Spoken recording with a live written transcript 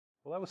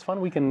Well, that was fun.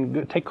 We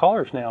can take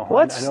callers now.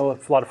 Let's, I know a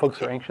lot of folks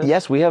are anxious.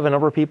 Yes, we have a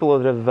number of people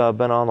that have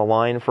been on the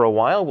line for a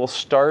while. We'll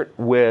start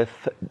with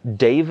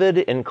David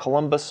in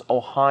Columbus,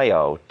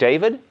 Ohio.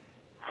 David?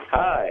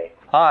 Hi.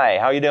 Hi,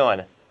 how you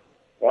doing?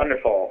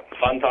 Wonderful.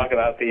 Fun talk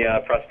about the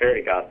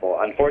prosperity gospel.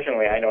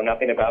 Unfortunately, I know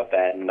nothing about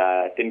that and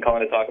didn't call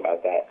in to talk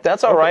about that.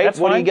 That's all right. That's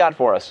what fine. do you got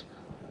for us?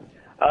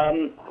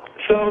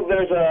 So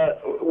there's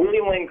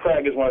William Lane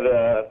Craig is one of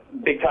the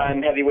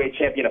big-time heavyweight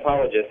champion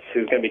apologists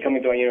who's going to be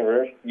coming to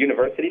our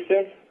university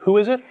soon. Who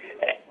is it?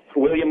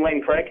 William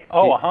Lane Craig.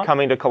 Oh, uh-huh.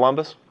 Coming to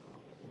Columbus?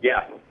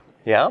 Yeah.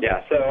 Yeah?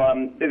 Yeah, so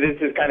this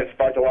has kind of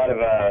sparked a lot of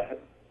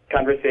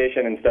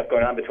conversation and stuff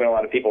going on between a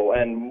lot of people.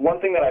 And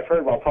one thing that I've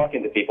heard while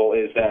talking to people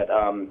is that,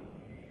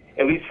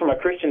 at least from a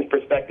Christian's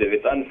perspective,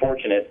 it's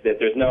unfortunate that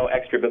there's no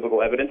extra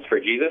biblical evidence for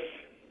Jesus.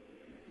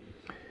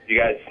 You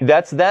guys?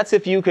 That's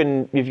if you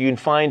can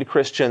find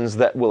Christians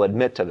that will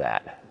admit to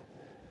that.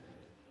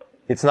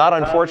 It's not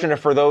unfortunate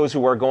for those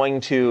who are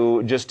going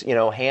to just,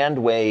 hand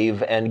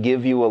wave and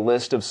give you a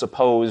list of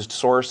supposed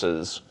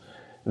sources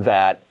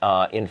that,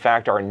 in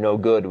fact, are no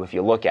good if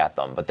you look at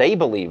them. But they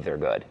believe they're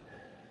good.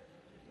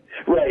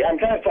 Right. I'm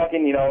kind of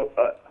talking,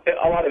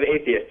 a lot of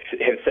atheists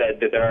have said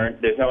that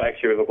there's no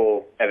extra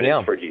biblical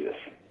evidence for Jesus.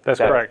 That's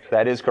correct.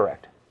 That is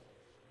correct.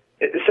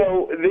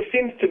 So this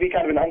seems to be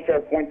kind of an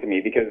unfair point to me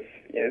because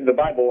the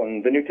Bible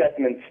and the New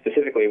Testament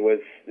specifically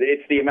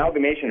it's the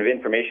amalgamation of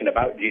information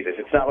about Jesus.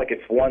 It's not like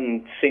it's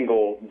one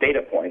single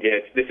data point.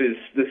 This is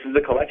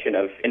a collection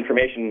of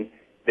information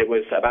that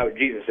was about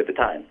Jesus at the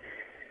time.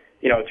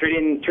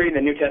 Treating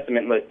the New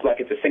Testament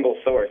like it's a single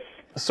source.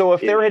 So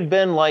if there had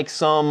been like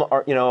some,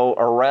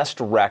 arrest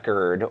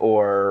record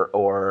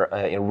or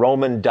a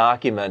Roman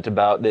document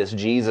about this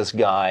Jesus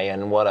guy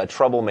and what a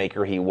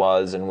troublemaker he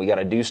was and we got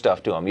to do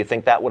stuff to him, you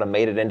think that would have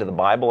made it into the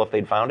Bible if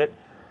they'd found it?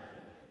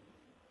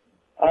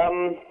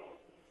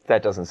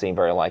 That doesn't seem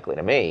very likely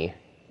to me.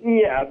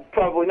 Yeah,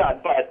 probably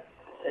not, but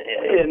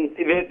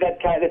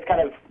that's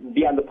kind of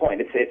beyond the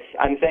point.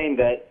 I'm saying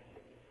that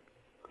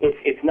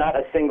it's not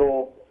a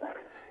single...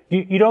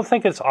 You don't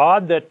think it's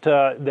odd that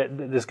that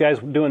this guy's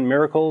doing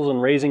miracles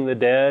and raising the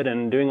dead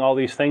and doing all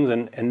these things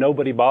and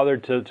nobody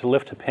bothered to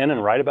lift a pen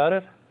and write about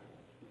it?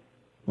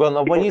 Well,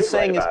 no. What he's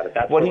saying is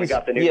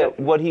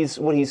what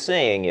he's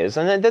saying is,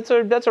 and that's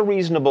a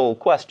reasonable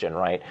question,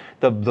 right?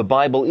 The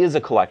Bible is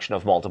a collection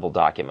of multiple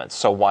documents,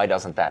 so why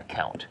doesn't that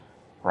count,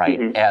 right?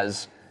 Mm-hmm.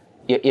 As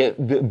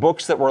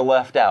books that were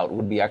left out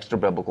would be extra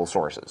biblical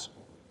sources.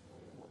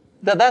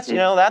 That's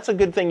a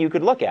good thing you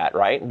could look at,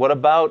 right? What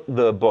about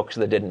the books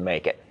that didn't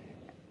make it?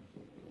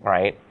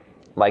 Right?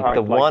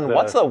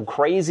 What's the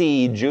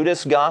crazy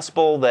Judas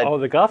gospel that... Oh,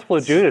 the Gospel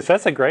of Judas,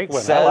 that's a great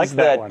one. I like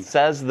that one.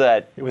 Says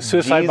that it was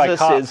suicide by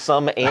cop. Jesus is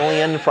some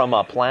alien from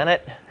a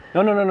planet?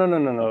 No.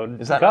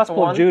 Is that the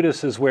Gospel of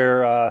Judas is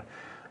where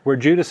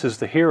Judas is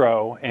the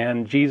hero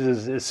and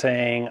Jesus is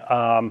saying,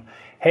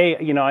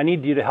 hey, I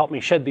need you to help me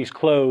shed these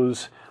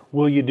clothes.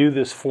 Will you do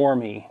this for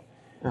me?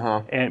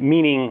 Uh-huh. And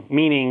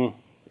meaning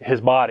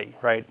his body,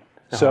 right?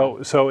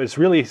 Uh-huh. So it's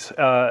really,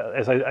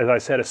 as I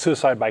said, a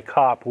suicide by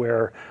cop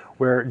where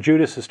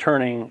Judas is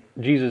turning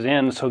Jesus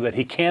in so that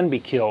he can be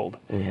killed,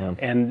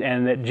 and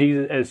that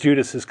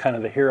Judas is kind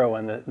of the hero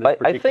in this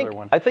particular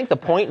one. I think the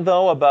point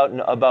though about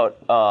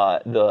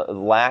the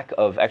lack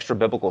of extra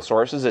biblical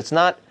sources, it's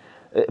not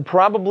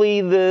probably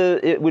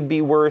it would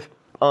be worth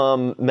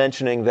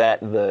mentioning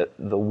that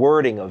the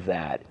wording of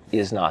that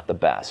is not the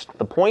best.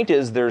 The point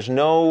is there's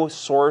no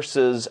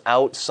sources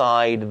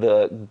outside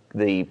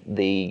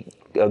the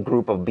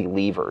group of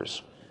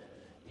believers.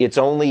 It's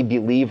only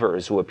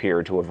believers who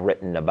appear to have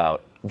written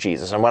about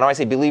Jesus. And when I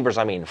say believers,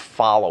 I mean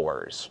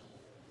followers,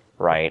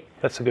 right?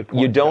 That's a good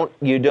point.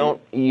 You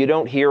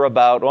don't hear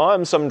about,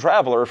 I'm some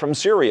traveler from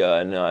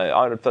Syria and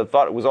I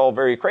thought it was all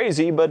very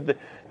crazy, but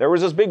there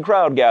was this big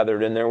crowd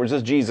gathered and there was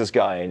this Jesus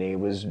guy and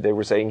they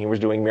were saying he was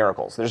doing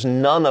miracles. There's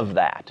none of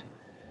that.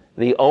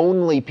 The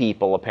only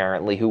people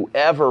apparently who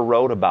ever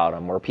wrote about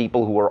him were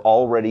people who were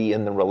already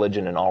in the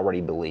religion and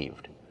already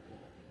believed.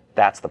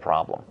 That's the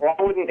problem. Well,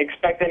 I wouldn't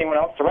expect anyone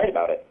else to write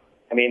about it.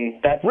 I mean,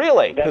 that's...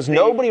 Really? Because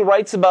nobody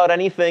writes about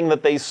anything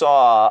that they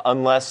saw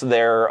unless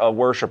they're a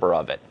worshiper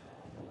of it.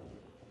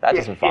 That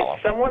doesn't follow.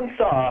 If someone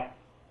saw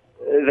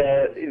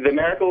the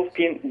miracles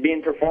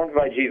being performed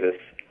by Jesus,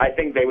 I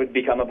think they would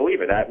become a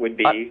believer. That would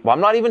be... Well,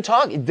 I'm not even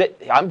talking...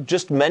 I'm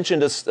just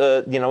mentioned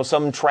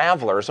some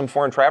traveler, some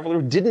foreign traveler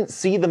who didn't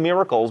see the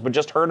miracles but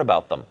just heard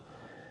about them.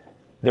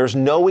 There's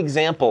no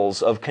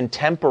examples of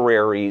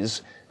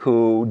contemporaries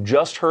who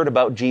just heard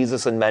about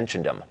Jesus and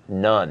mentioned him.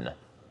 None.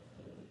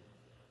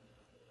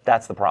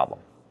 That's the problem.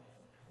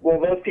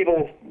 Well, those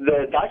people,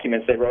 the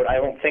documents they wrote, I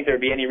don't think there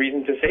would be any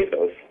reason to save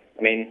those.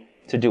 I mean...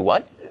 To do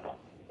what?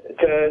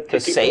 To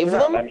save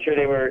them? I'm sure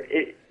they were...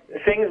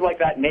 things like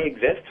that may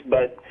exist,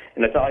 but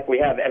it's not like we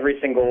have every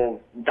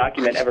single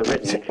document ever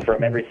written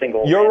from every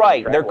single... You're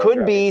right. There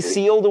could be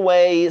sealed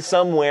away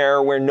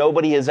somewhere where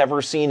nobody has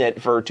ever seen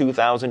it for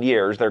 2,000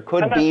 years. There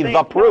could be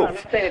the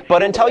proof.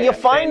 But until you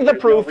find the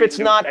proof, it's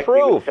not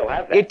proof.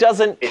 It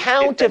doesn't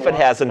count if it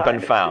hasn't been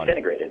found.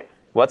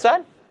 What's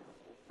that?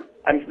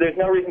 There's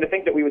no reason to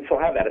think that we would still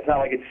have that. It's not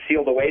like it's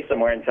sealed away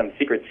somewhere in some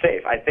secret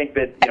safe. I think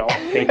that,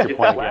 maybe just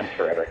not last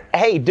forever.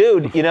 Hey,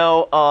 dude,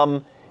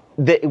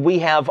 we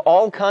have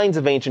all kinds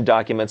of ancient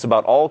documents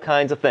about all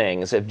kinds of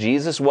things. If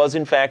Jesus was,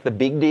 in fact, the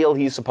big deal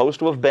he's supposed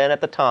to have been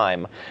at the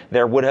time,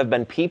 there would have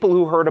been people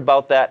who heard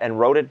about that and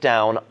wrote it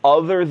down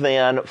other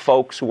than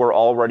folks who were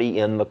already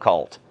in the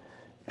cult.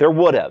 There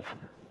would have.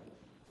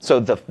 So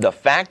the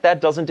fact that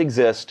doesn't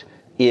exist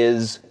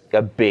is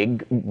a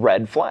big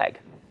red flag.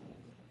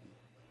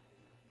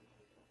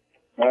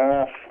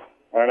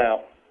 I don't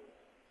know.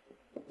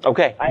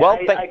 Okay. Well,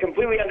 I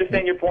completely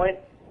understand your point.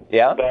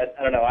 Yeah. But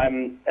I don't know. I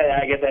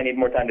guess I need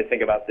more time to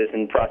think about this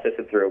and process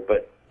it through.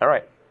 But all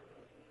right.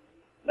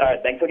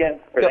 Thanks again.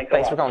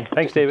 Thanks for calling.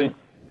 Thanks, David.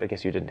 I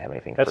guess you didn't have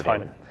anything. That's for fine.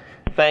 David.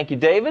 Thank you,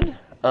 David.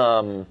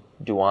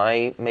 Do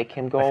I make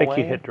him go away? I think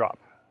you hit drop.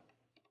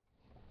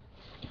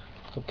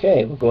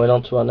 Okay, we're going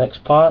on to our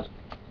next part.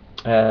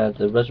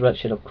 The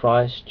resurrection of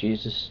Christ.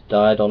 Jesus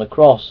died on a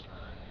cross.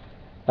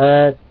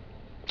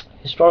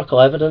 Historical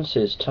evidence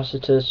is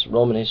Tacitus,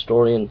 Roman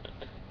historian,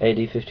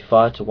 AD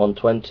 55 to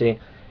 120.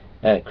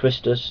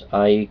 Christus,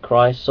 i.e.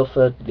 Christ,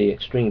 suffered the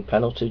extreme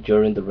penalty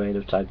during the reign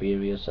of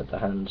Tiberius at the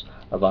hands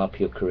of our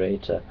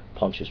procurator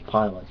Pontius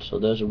Pilate. So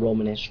there's a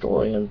Roman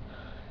historian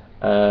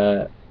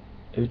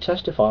who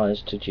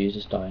testifies to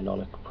Jesus dying on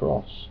a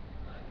cross.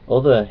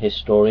 Other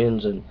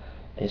historians and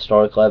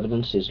historical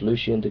evidence is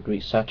Lucian, the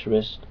Greek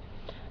satirist,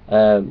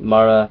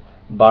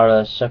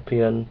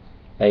 Barasipion,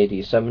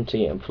 AD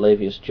 70, and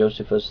Flavius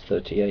Josephus,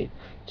 38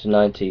 to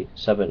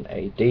 97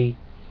 AD.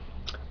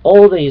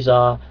 All these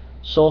are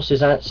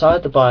sources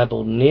outside the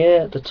Bible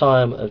near the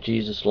time of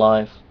Jesus'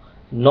 life,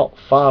 not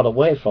far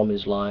away from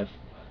his life,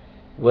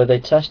 where they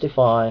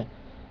testify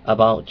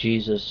about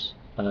Jesus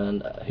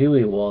and who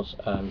he was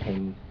and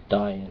him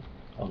dying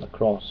on a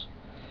cross.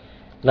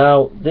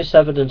 Now, this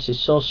evidence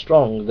is so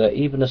strong that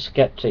even a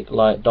skeptic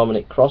like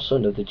Dominic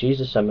Crossan of the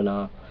Jesus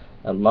Seminar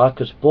and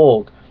Marcus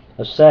Borg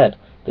have said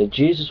that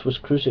Jesus was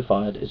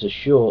crucified is as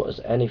sure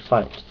as any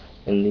fact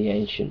in the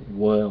ancient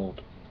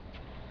world.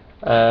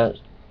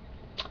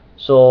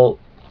 So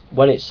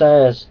when it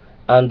says,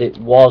 and it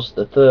was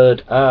the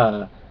third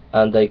hour,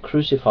 and they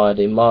crucified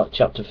him, Mark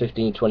chapter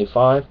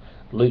 15:25,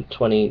 Luke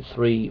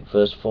 23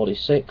 verse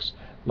 46,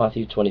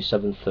 Matthew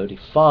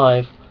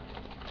 27:35,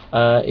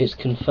 it's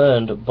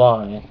confirmed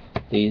by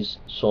these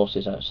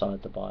sources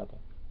outside the Bible.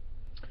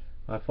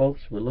 Hi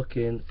folks, we're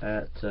looking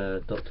at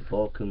Dr.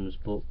 Borkham's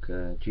book,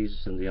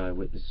 Jesus and the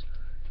Eyewitness,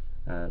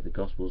 the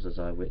Gospels as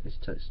Eyewitness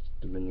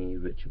Testimony,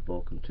 Richard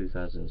Borkham,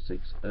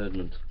 2006,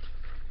 Erdmann,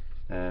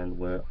 and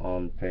we're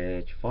on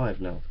page 5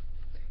 now.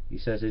 He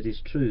says, it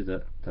is true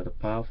that a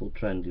powerful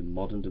trend in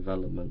modern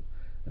development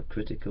of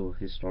critical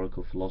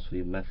historical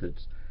philosophy and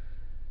methods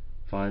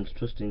finds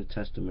trusting the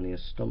testimony a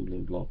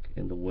stumbling block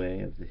in the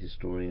way of the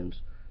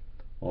historian's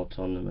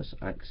autonomous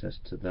access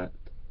to that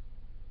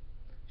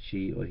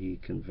she or he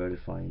can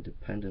verify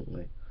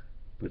independently,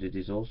 but it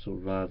is also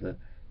rather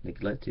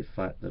neglected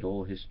fact that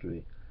all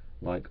history,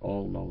 like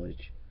all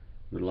knowledge,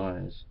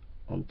 relies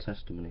on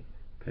testimony.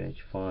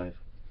 Page 5.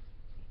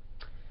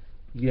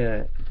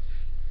 Yeah,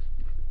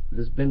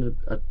 there's been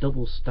a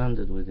double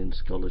standard within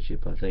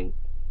scholarship, I think,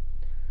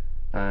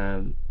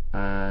 and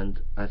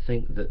I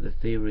think that the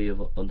theory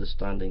of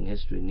understanding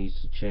history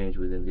needs to change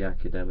within the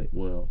academic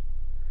world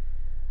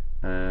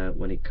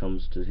when it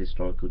comes to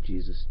historical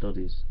Jesus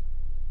studies.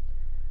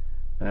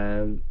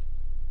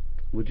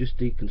 We'll just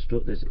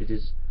deconstruct this. It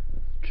is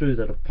true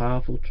that a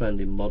powerful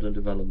trend in modern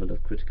development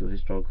of critical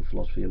historical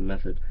philosophy and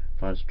method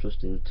finds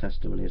trust in the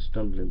testimony a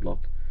stumbling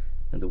block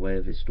in the way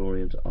of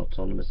historians'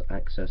 autonomous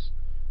access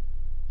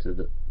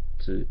to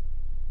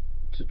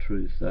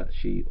truth that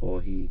she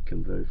or he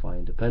can verify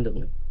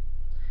independently.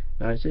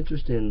 Now it's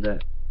interesting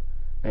that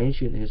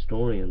ancient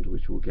historians,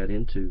 which we'll get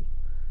into,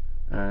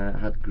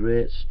 had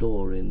great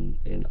store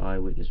in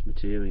eyewitness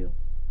material.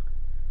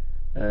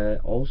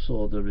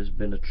 Also, there has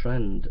been a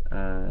trend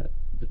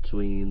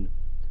between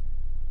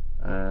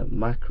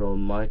macro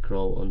and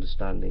micro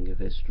understanding of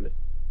history.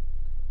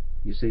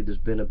 You see, there's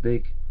been a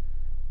big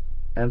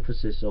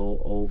emphasis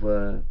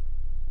over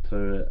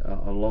for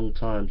a long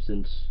time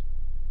since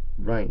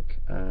Rank,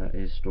 a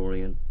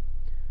historian,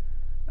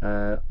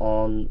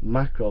 on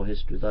macro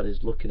history, that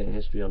is looking at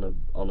history on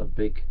a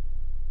big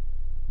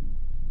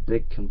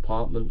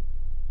compartment,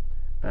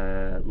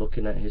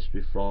 looking at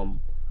history from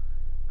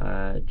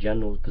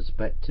general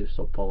perspectives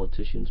or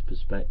politicians'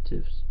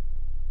 perspectives.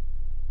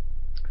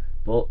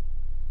 But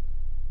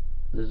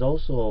there's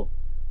also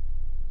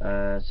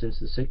since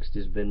the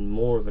 60s been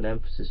more of an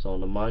emphasis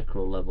on a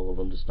micro level of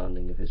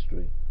understanding of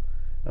history,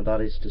 and that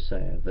is to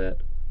say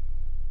that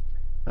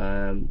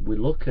we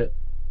look at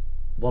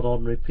what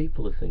ordinary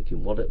people are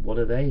thinking, what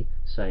are they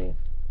saying,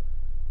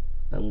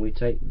 and we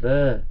take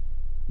their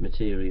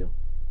material,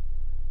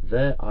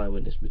 their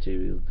eyewitness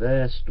material,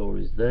 their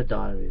stories, their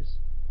diaries.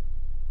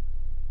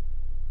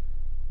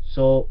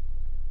 So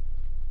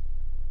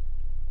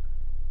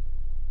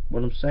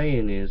what I'm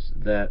saying is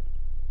that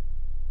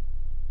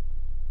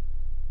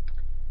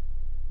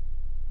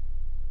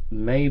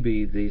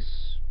maybe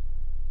this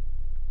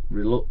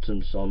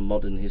reluctance on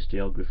modern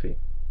historiography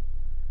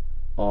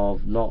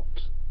of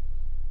not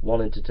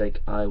wanting to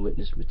take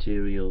eyewitness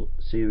material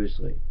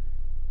seriously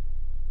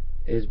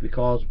is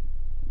because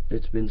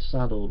it's been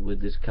saddled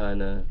with this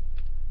kind of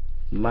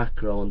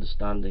macro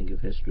understanding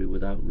of history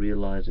without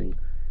realizing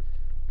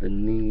the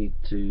need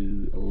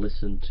to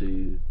listen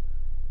to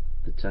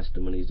the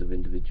testimonies of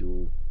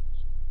individuals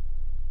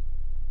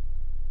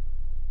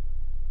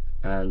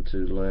and to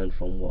learn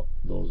from what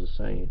those are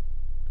saying.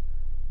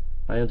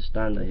 I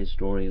understand that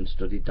historians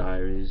study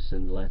diaries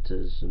and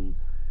letters and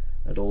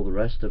all the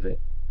rest of it,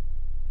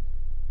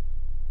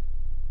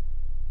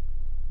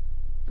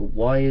 but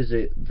why is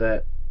it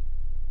that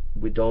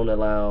we don't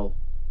allow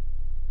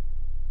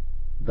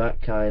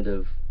that kind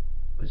of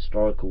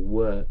historical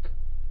work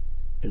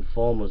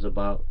inform us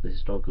about the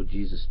historical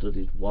Jesus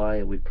studied? Why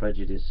are we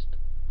prejudiced?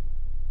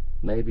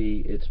 Maybe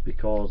it's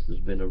because there's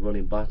been a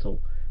running battle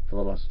for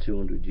the last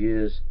 200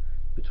 years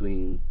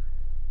between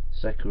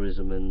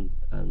secularism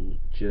and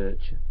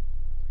church,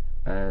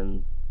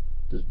 and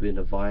there's been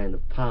a vying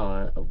of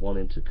power of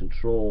wanting to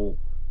control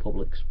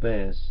public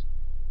space.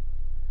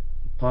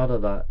 Part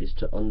of that is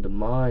to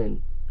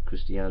undermine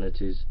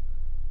Christianity's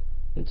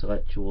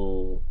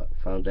intellectual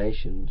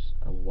foundations,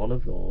 and one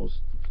of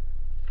those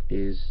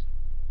is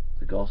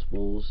the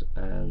Gospels,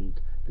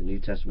 and the New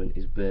Testament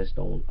is based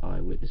on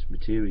eyewitness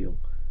material,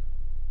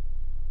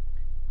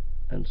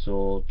 and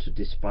so to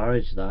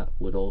disparage that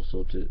would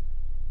also to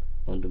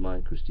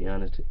undermine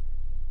Christianity.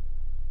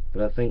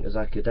 But I think as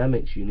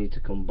academics you need to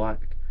come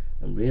back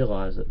and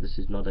realise that this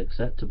is not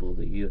acceptable,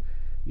 that you're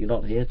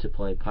not here to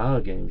play power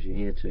games, you're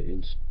here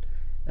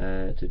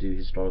to do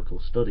historical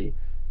study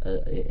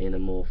in a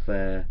more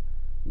fair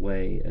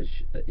way,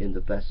 in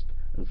the best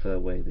and fair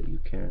way that you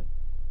can.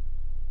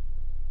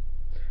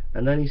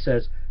 And then he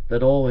says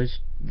that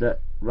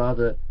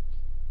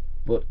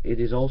but it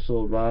is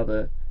also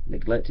rather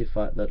neglected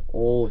fact that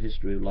all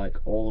history, like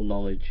all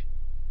knowledge,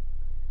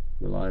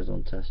 relies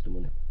on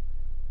testimony.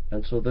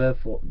 And so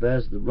therefore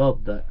there's the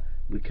rub, that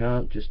we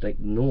can't just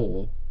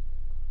ignore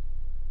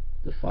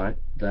the fact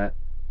that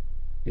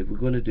if we're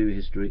going to do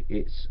history,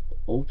 it's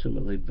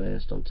ultimately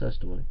based on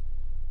testimony.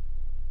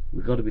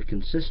 We've got to be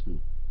consistent.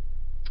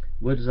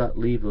 Where does that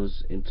leave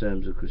us in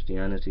terms of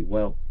Christianity?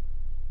 Well,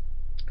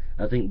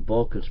 I think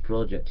Borken's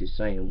project is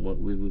saying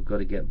we've got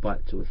to get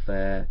back to a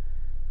fair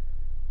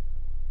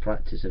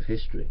practice of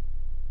history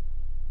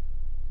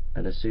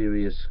and a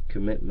serious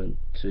commitment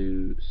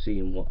to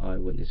seeing what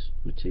eyewitness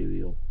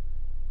material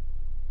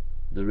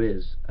there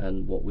is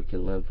and what we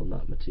can learn from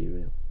that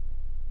material.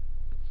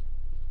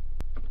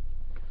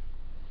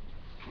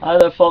 Hi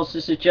there folks,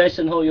 this is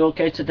Jason. Hope you're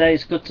okay today.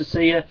 It's good to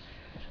see you,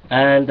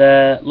 and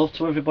love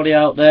to everybody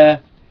out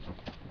there.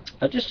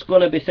 I'm just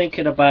going to be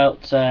thinking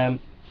about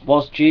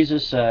was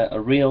Jesus a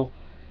real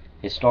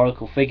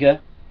historical figure?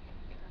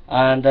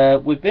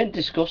 And we've been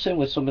discussing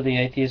with some of the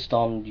atheists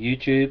on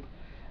YouTube,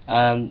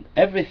 and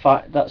every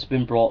fact that's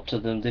been brought to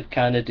them, they've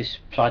kind of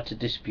tried to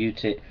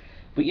dispute it.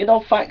 But you know,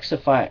 facts are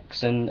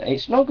facts, and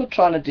it's no good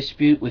trying to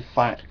dispute with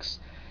facts.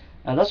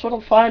 And that's what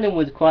I'm finding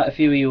with quite a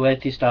few of you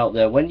atheists out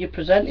there. When you're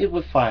presented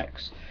with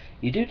facts,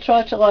 you do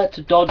try to like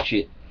to dodge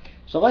it.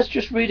 So let's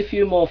just read a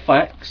few more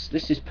facts.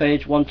 This is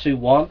page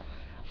 121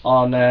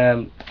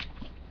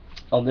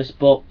 on this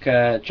book,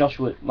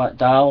 Joshua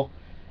McDowell,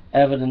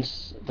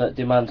 Evidence That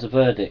Demands a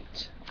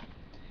Verdict.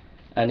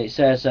 And it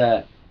says,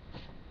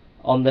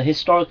 on the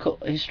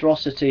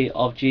historicity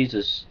of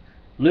Jesus,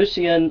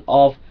 Lucian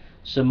of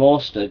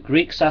Samosata,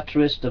 Greek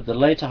satirist of the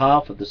later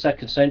half of the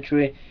 2nd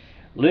century,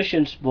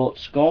 Lucian spoke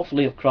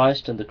scornfully of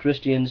Christ and the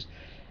Christians,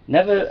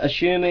 never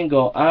assuming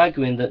or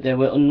arguing that they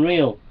were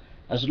unreal.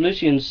 As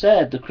Lucian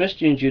said, the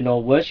Christians, you know,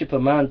 worship a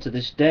man to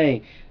this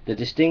day, the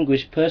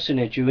distinguished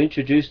personage who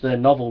introduced their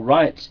novel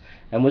rites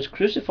and was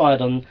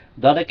crucified on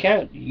that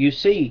account. You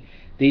see,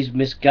 these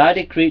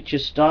misguided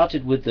creatures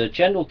started with the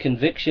general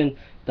conviction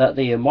that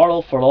they are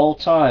immoral for all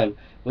time,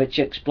 which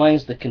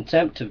explains the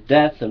contempt of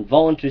death and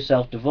voluntary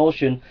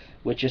self-devotion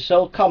which are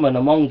so common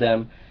among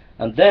them,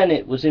 and then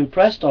it was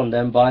impressed on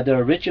them by their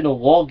original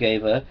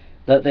lawgiver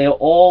that they are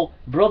all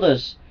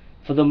brothers,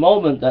 for the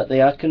moment that they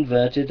are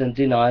converted and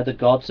deny the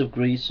gods of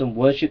Greece and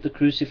worship the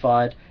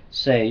crucified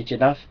sage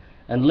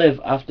and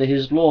live after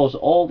his laws.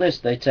 All this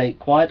they take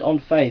quite on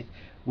faith,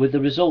 with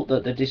the result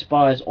that they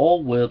despise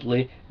all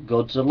worldly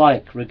goods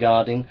alike,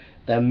 regarding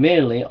them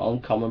merely on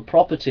common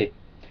property.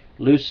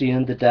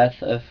 Lucian, The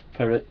Death of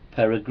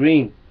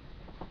Peregrine.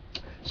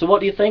 So what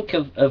do you think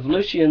of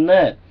Lucian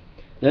there?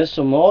 There's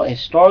some more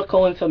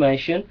historical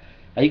information.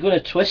 Are you going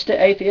to twist it,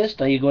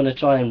 atheist? Are you going to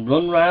try and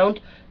run round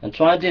and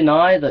try and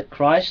deny that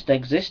Christ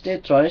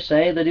existed, try to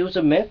say that he was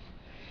a myth?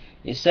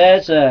 It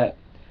says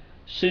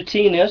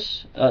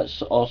Suetonius,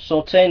 or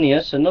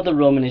Suetonius, another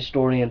Roman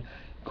historian,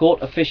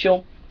 court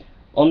official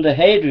under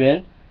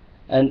Hadrian,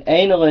 an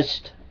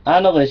analyst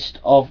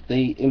of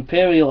the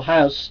imperial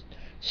house,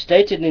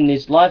 stated in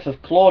his life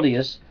of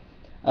Claudius,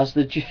 as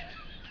the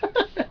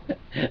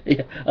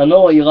Yeah, I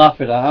know what you're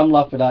laughing at. I'm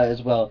laughing at it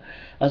as well.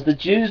 As the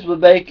Jews were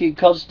making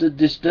constant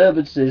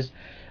disturbances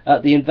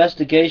at the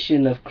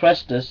investigation of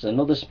Chrestus,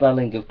 another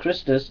spelling of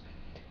Christus,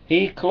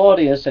 he,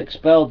 Claudius,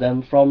 expelled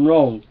them from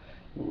Rome.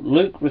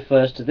 Luke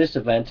refers to this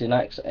event in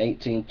Acts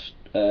 18,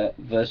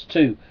 verse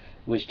 2,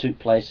 which took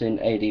place in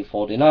AD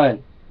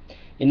 49.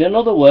 In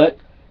another work,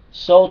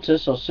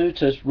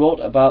 Sutus wrote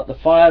about the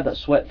fire that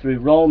swept through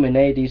Rome in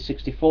AD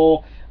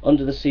 64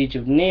 under the siege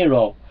of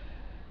Nero.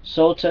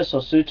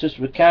 Sutus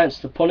recounts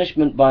the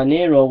punishment by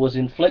Nero was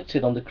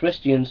inflicted on the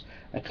Christians,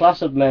 a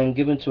class of men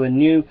given to a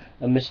new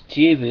and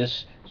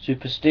mischievous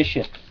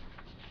superstition.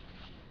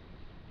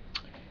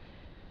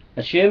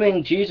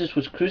 Assuming Jesus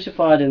was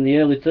crucified in the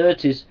early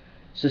 30s,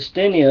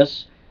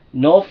 Sustinius,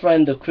 no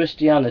friend of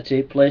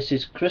Christianity,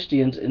 places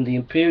Christians in the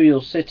imperial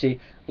city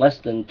less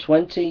than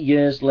 20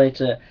 years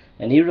later,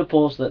 and he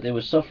reports that they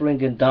were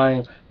suffering and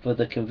dying for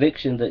the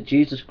conviction that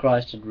Jesus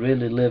Christ had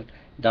really lived,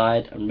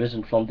 died, and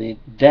risen from the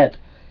dead.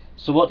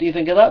 So what do you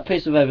think of that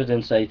piece of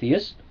evidence,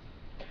 atheist?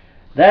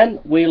 Then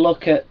we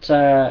look at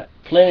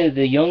Pliny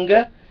the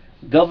Younger,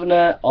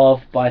 governor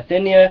of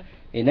Bithynia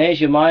in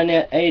Asia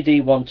Minor, AD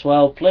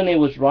 112. Pliny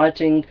was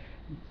writing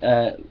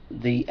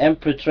the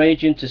Emperor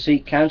Trajan to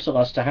seek counsel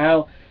as to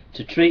how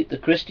to treat the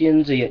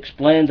Christians. He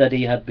explained that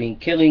he had been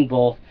killing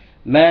both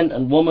men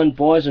and women,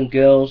 boys and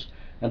girls,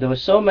 and there were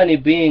so many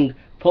being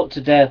put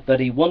to death that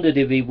he wondered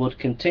if he would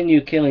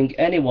continue killing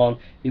anyone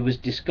who was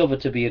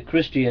discovered to be a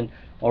Christian,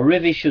 or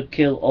if he should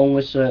kill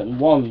only certain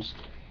ones.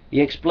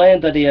 He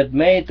explained that he had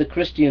made the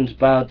Christians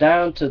bow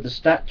down to the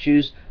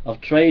statues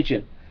of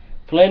Trajan.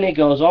 Pliny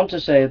goes on to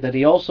say that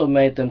he also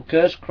made them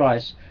curse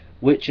Christ,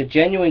 which a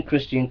genuine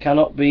Christian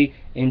cannot be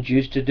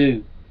induced to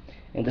do.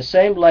 In the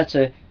same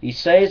letter he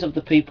says of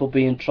the people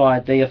being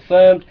tried, they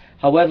affirmed,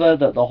 however,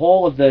 that the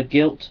whole of their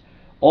guilt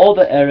or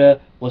their error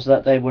was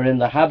that they were in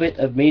the habit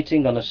of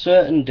meeting on a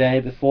certain day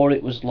before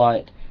it was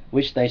light,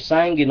 which they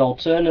sang in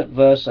alternate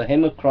verse a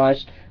hymn of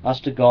Christ as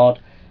to God,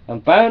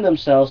 and bound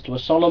themselves to a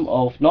solemn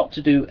oath not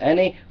to do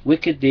any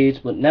wicked deeds,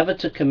 but never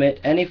to commit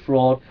any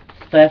fraud,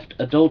 theft,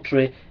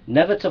 adultery,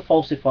 never to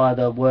falsify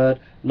their word,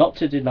 not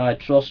to deny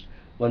trust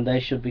when they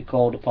should be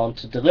called upon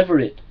to deliver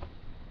it.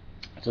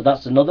 So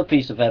that's another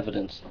piece of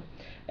evidence.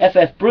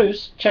 F.F.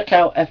 Bruce, check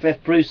out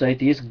F.F. Bruce,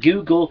 atheist.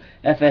 Google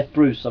F.F.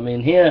 Bruce. I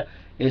mean, here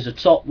is a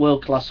top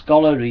world-class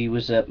scholar. He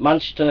was at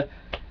Manchester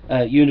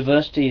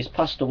University. He's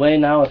passed away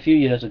now a few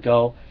years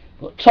ago.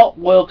 But top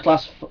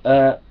world-class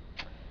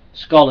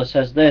scholar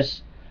says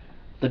this: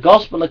 the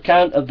gospel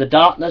account of the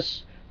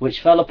darkness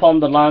which fell upon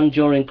the land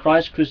during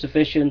Christ's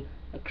crucifixion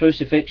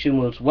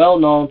was well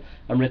known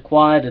and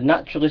required a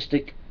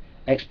naturalistic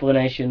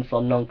explanation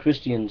from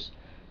non-Christians.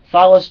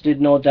 Thales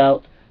did not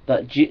doubt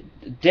that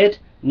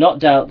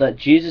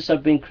Jesus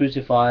had been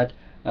crucified,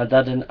 and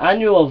that an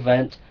annual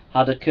event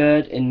had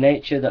occurred in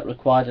nature that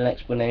required an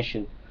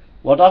explanation.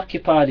 What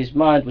occupied his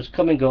mind was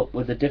coming up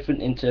with a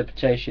different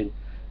interpretation.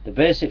 The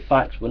basic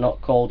facts were not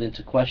called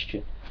into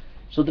question.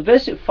 So the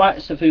basic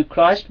facts of who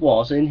Christ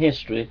was in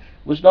history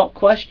was not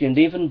questioned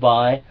even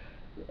by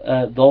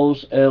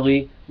those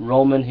early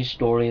Roman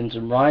historians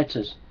and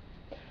writers.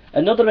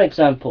 Another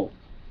example,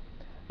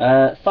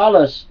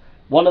 Thales,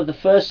 one of the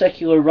first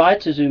secular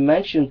writers who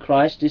mentioned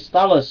Christ is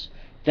Thales.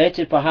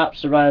 Dated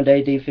perhaps around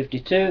AD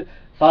 52,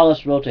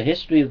 Thales wrote a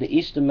history of the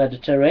Eastern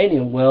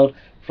Mediterranean world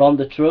from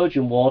the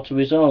Trojan War to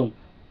his own.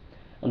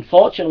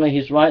 Unfortunately,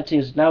 his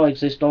writings now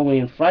exist only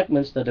in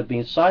fragments that have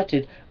been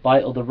cited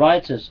by other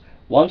writers.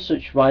 One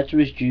such writer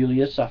is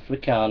Julius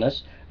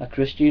Africanus, a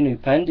Christian who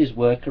penned his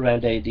work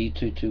around AD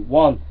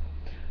 221.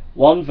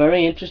 One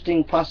very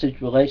interesting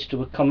passage relates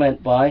to a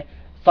comment by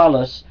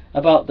Thales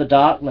about the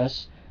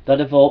darkness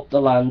that evoked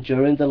the land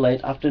during the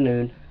late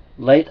afternoon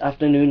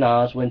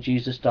hours when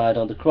Jesus died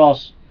on the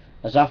cross.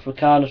 As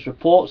Africanus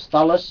reports,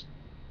 Thales,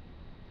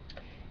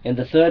 in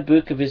the third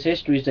book of his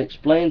histories,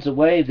 explains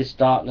away this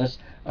darkness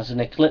as an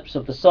eclipse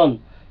of the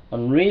sun,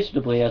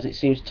 unreasonably, as it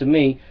seems to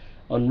me,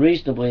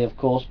 unreasonably of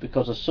course,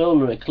 because a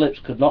solar eclipse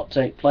could not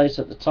take place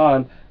at the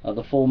time of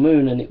the full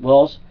moon, and it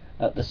was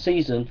at the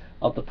season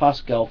of the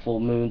Paschal full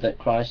moon that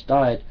Christ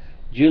died.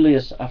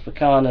 Julius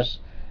Africanus,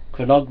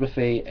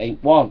 Chronography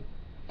 8.1.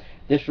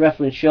 This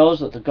reference shows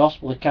that the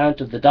gospel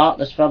account of the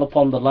darkness fell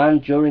upon the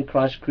land during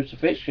Christ's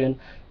crucifixion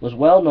was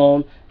well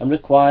known and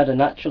required a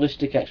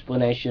naturalistic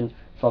explanation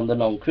from the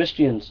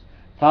non-Christians.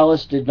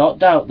 Thales did not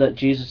doubt that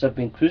Jesus had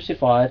been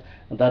crucified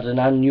and that an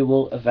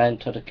annual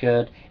event had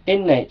occurred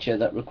in nature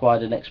that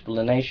required an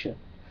explanation.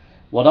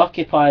 What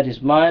occupied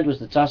his mind was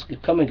the task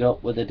of coming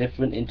up with a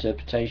different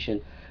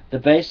interpretation. The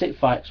basic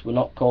facts were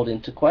not called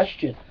into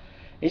question.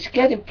 It's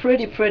getting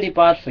pretty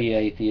bad for you,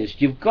 atheists.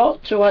 You've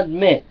got to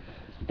admit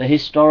the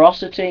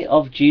historicity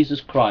of Jesus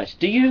Christ.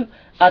 Do you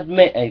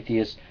admit,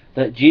 atheists,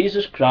 that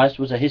Jesus Christ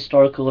was a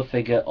historical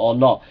figure or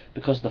not?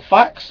 Because the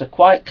facts are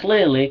quite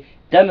clearly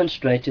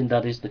demonstrating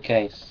that is the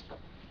case.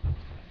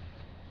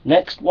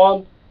 Next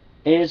one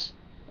is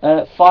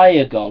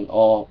Phiegon,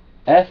 or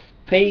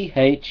F-P-H-I-E-G-O-N.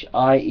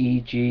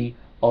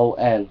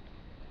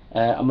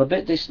 I'm a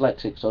bit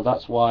dyslexic, so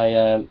that's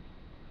why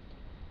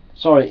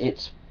Sorry,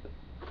 it's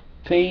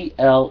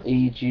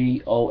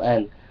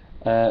Phlegon.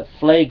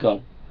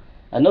 Phlegon.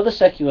 Another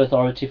secular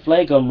authority,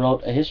 Phlegon,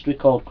 wrote a history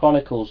called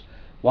Chronicles.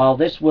 While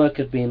this work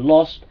had been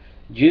lost,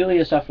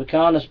 Julius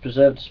Africanus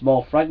preserved a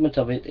small fragment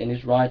of it in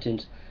his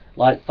writings.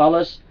 Like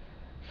Thales,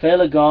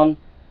 Phlegon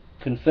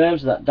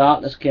confirms that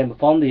darkness came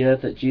upon the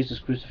earth at Jesus'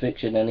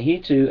 crucifixion, and he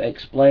too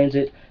explains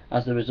it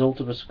as the result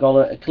of a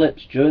solar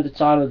eclipse. During the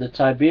time of the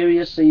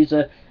Tiberius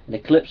Caesar, an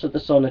eclipse of the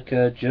sun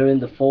occurred during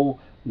the full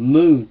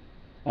moon.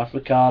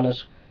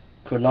 Africanus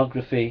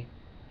chronography.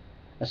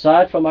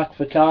 Aside from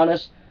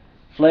Africanus,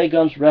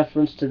 Phlegon's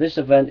reference to this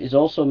event is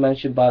also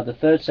mentioned by the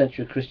 3rd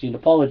century Christian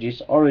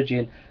apologist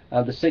Origen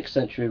and the 6th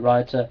century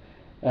writer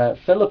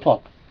Philippon.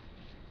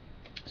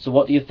 So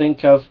what do you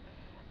think of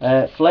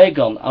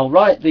Phlegon? I'll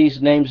write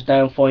these names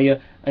down for you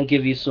and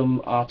give you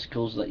some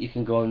articles that you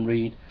can go and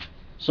read.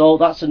 So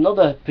that's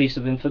another piece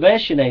of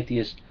information,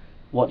 atheist.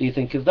 What do you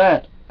think of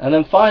that? And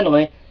then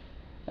finally,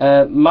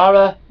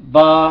 Mara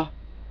bar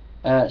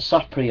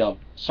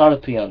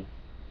Serapion.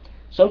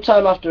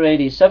 Sometime after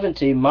AD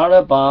 70,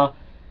 Mara bar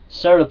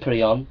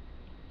Serapion,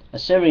 a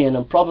Syrian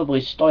and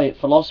probably Stoic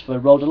philosopher,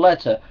 wrote a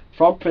letter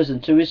from prison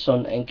to his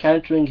son,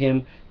 encountering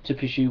him to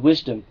pursue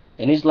wisdom.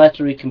 In his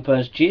letter he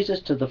compares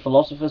Jesus to the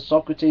philosophers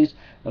Socrates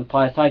and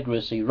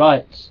Pythagoras. He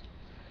writes,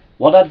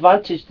 "What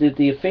advantage did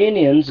the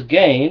Athenians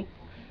gain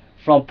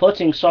from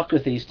putting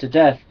Socrates to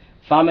death?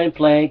 Famine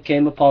plague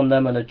came upon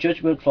them, and a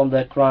judgment from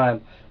their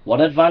crime.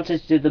 What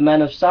advantage did the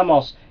men of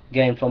Samos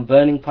gain from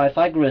burning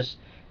Pythagoras?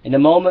 In a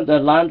moment their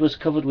land was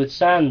covered with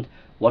sand.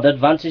 What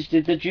advantage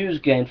did the Jews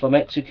gain from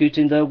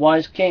executing their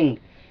wise king?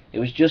 It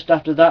was just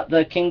after that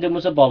their kingdom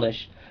was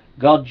abolished.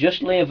 God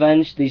justly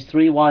avenged these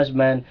 3 wise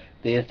men.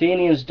 The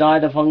Athenians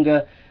died of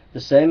hunger, the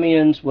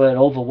Samians were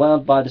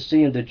overwhelmed by the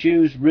sea, and the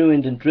Jews,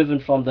 ruined and driven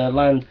from their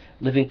land,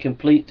 live in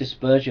complete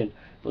dispersion.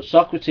 But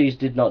Socrates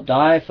did not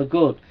die for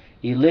good.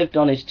 He lived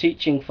on his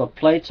teaching for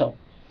Plato.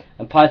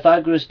 And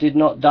Pythagoras did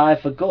not die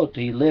for good.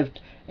 He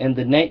lived in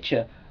the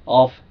nature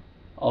of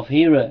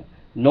Hera.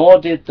 Nor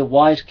did the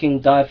wise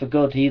king die for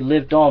good. He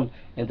lived on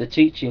in the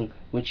teaching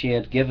which he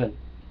had given."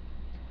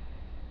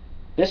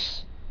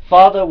 This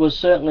father was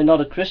certainly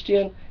not a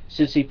Christian,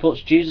 since he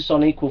puts Jesus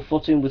on equal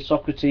footing with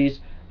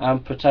Socrates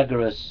and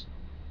Protagoras.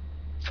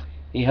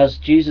 He has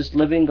Jesus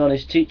living on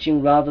his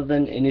teaching rather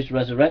than in his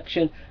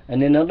resurrection,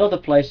 and in another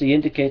place he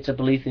indicates a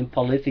belief in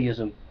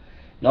polytheism.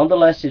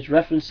 Nonetheless, his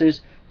references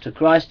to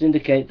Christ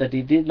indicate that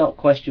he did not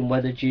question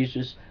whether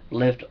Jesus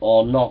lived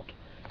or not.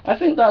 I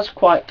think that's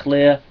quite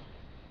clear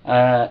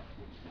and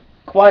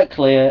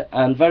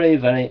very,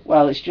 very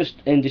well. It's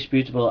just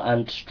indisputable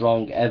and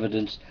strong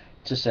evidence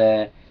to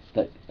say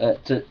that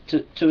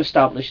to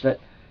establish that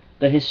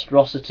the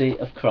historicity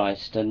of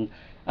Christ. And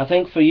I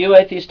think for you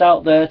atheists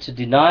out there to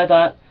deny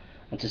that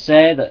and to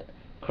say that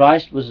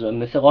Christ was a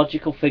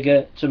mythological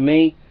figure, to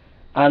me,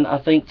 and I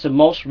think to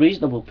most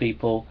reasonable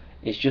people,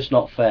 it's just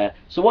not fair.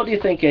 So what do you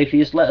think,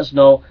 atheists? Let us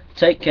know.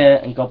 Take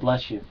care and God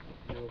bless you.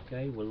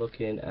 Okay, we're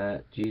looking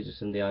at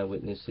Jesus and the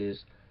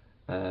Eyewitnesses,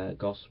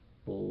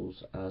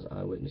 Gospels as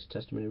Eyewitness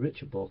Testimony,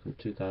 Richard Borkham,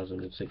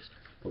 2006,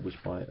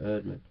 published by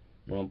Erdman.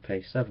 We're on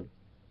page 7.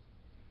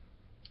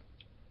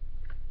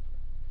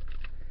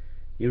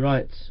 He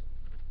writes,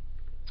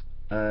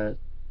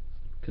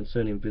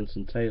 concerning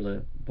Vincent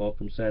Taylor,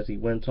 Borkham says, he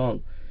went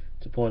on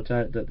to point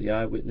out that the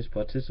eyewitness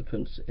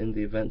participants in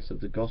the events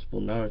of the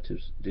Gospel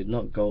narratives did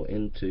not go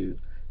into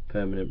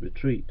permanent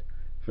retreat.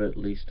 For at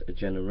least a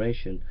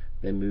generation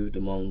they moved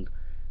among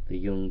the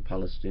young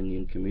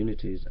Palestinian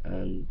communities,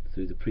 and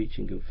through the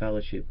preaching of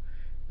fellowship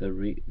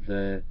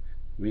their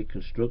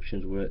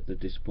reconstructions were at the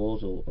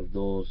disposal of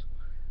those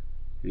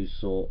who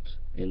sought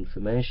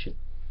information.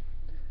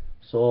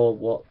 So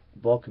what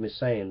Borkham is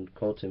saying,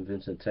 quoting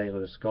Vincent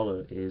Taylor, a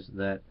scholar, is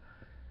that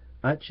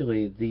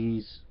actually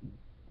these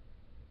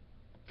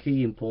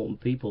key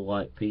important people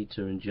like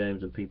Peter and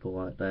James and people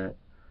like that,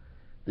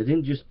 they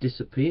didn't just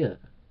disappear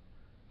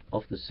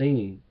off the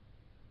scene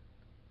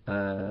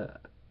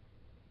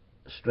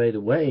straight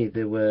away.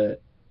 They were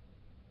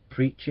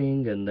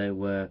preaching and they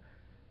were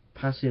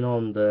passing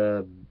on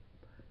their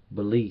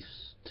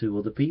beliefs to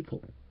other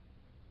people.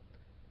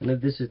 And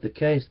if this is the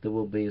case, there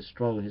will be a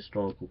strong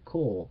historical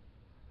core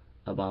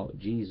about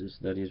Jesus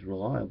that is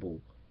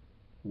reliable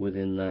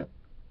within that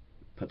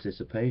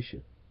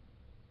participation.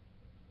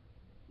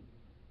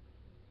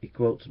 He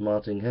quotes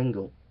Martin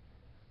Hengel.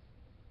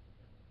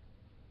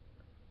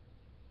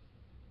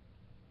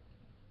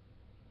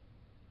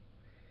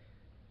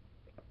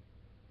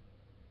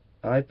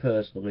 I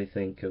personally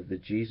think of the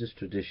Jesus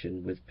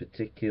tradition with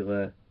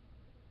particular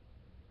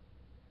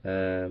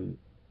I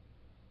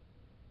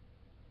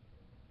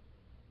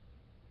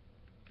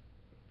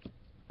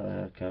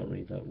can't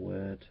read that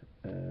word.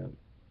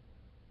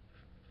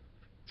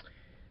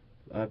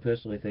 I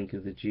personally think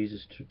of the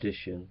Jesus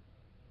tradition,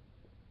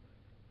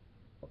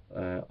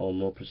 or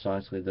more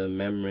precisely the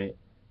memory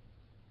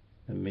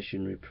and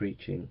missionary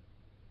preaching,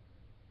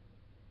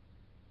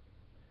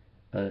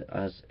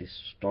 as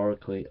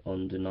historically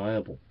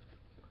undeniable.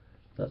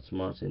 That's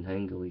Martin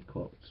Hengel he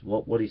quotes.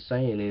 What he's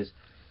saying is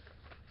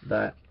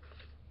that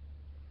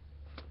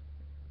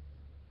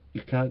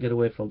you can't get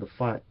away from the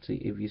fact,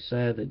 if you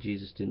say that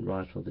Jesus didn't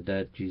rise from the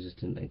dead, Jesus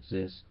didn't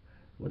exist,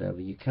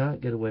 whatever, you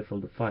can't get away from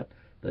the fact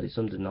that it's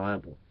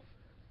undeniable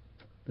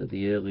that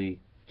the early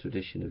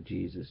tradition of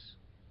Jesus,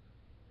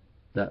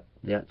 that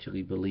they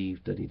actually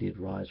believed that he did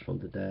rise from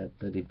the dead,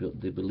 that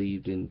they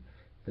believed in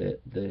the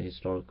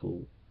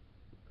historical,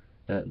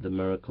 the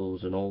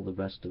miracles and all the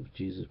rest of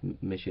Jesus'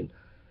 mission.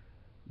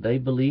 They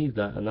believed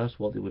that, and that's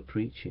what they were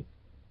preaching.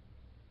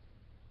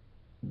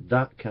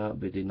 That can't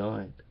be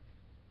denied.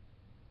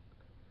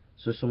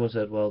 So someone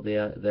said, well,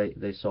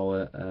 they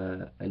saw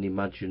an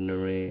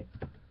imaginary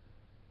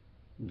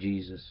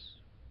Jesus.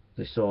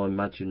 They saw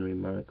imaginary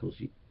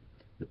miracles.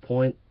 The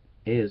point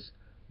is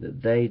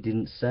that they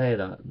didn't say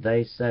that.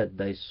 They said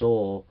they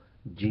saw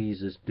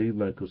Jesus do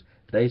miracles.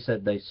 They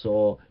said they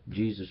saw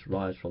Jesus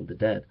rise from the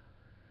dead.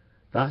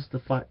 That's the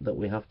fact that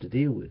we have to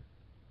deal with.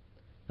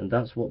 And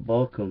that's what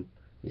Bauckham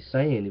is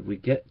saying. If we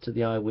get to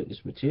the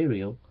eyewitness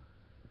material,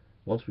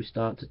 once we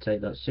start to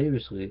take that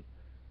seriously,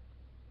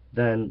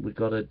 then we've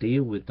got to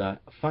deal with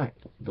that fact,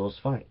 those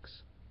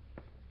facts.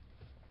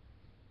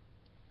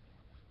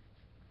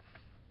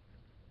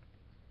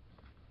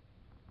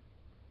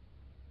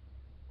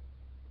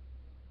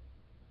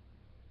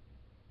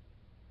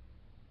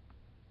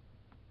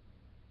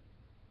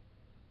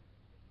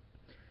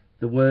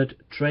 The word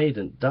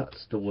tradent,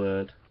 that's the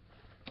word.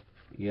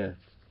 Yeah.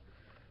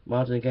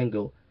 Martin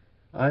Gengel,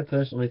 I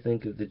personally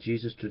think of the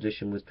Jesus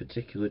tradition with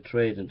particular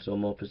tradents, or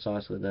more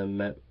precisely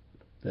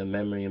their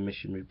memory and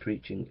missionary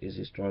preaching, is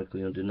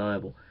historically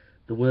undeniable.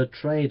 The word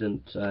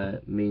tradent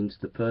means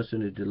the person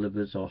who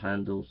delivers or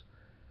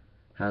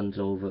hands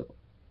over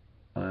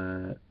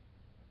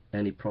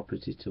any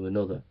property to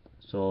another.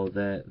 So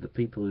they're the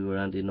people who are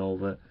handing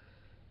over,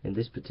 in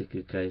this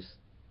particular case,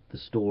 the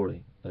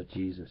story of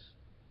Jesus.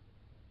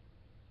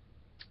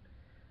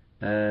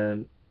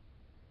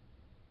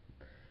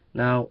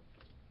 Now,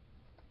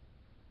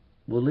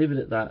 we'll leave it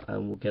at that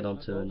and we'll get on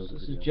to another.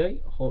 This is Jay.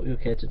 Hope you're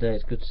okay today.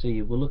 It's good to see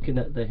you. We're looking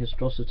at the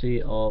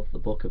historicity of the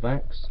book of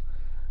Acts,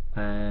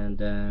 and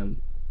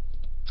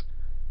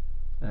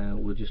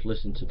we'll just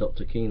listen to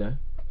Dr. Keener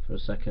for a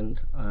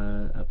second,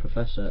 a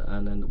professor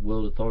and a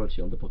world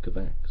authority on the book of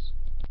Acts.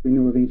 We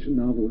know of ancient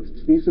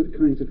novelists. These are the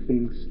kinds of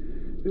things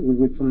that we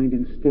would find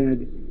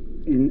instead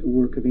in a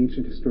work of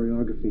ancient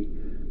historiography.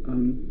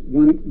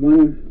 One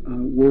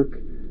work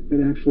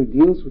that actually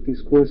deals with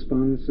these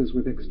correspondences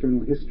with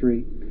external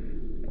history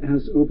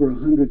has over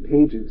 100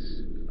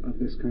 pages of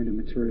this kind of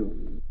material.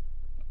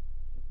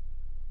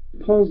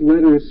 Paul's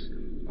letters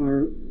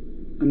are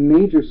a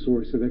major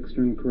source of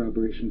external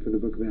corroboration for the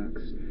book of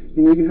Acts.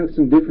 You have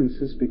some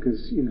differences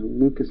because,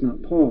 Luke is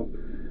not Paul,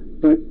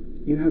 but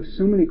you have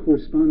so many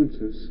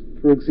correspondences.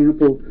 For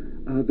example,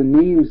 the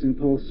names in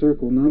Paul's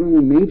circle, not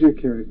only major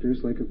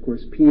characters, like, of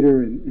course,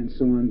 Peter and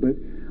so on, but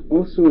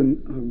also a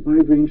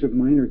wide range of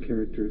minor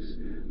characters.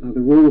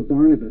 The role of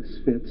Barnabas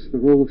fits, the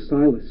role of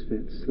Silas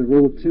fits, the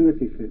role of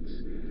Timothy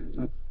fits.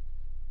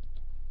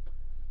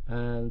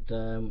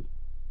 And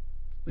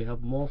we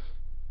have more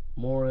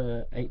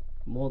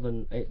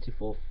than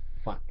 84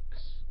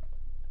 facts,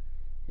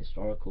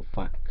 historical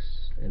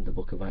facts in the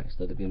book of Acts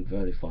that have been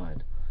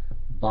verified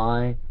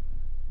by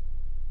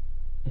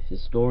a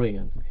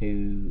historian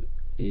who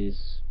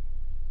is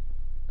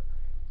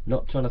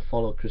not trying to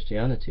follow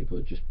Christianity,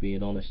 but just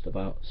being honest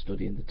about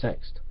studying the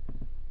text.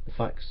 The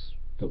facts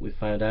that we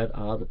found out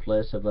are the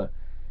place of a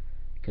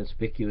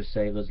conspicuous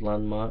sailor's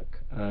landmark,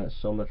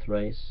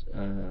 Samothrace,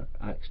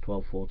 Acts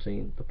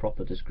 12:14, the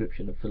proper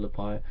description of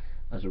Philippi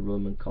as a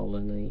Roman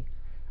colony,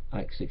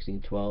 Acts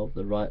 16:12,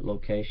 the right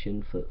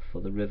location for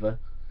the river,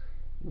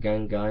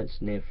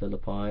 Gangites near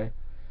Philippi,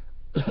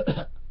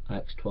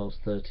 Acts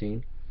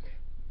 12:13,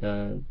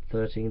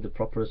 13, the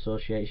proper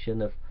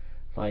association of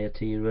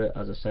Thyatira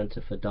as a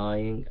centre for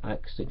dyeing,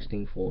 Acts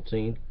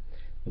 16:14.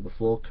 Number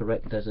 4,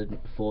 correct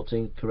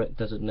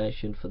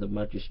designation for the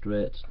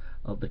magistrates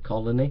of the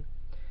colony,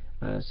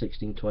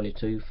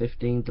 16:22.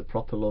 15, the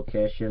proper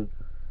location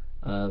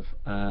of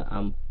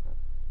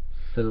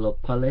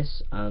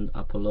Amphipolis and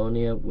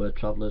Apollonia, where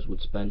travellers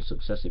would spend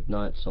successive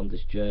nights on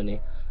this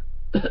journey,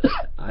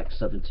 Acts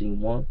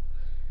 17:1.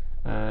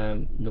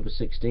 Number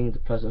 16, the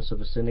presence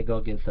of a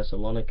synagogue in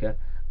Thessalonica,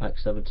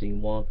 Acts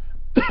 17:1.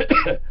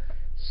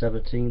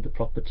 17, the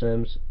proper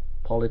terms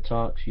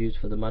politarchs used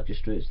for the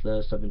magistrates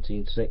there,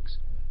 17:6,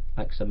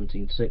 Acts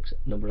 17:6.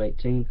 Number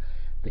 18,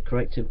 the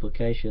correct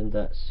implication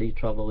that sea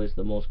travel is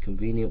the most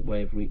convenient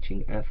way of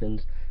reaching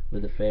Athens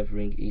with the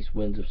favouring east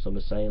winds of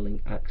summer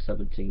sailing, Acts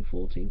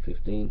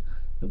 17:14-15.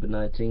 Number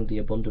 19, the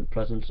abundant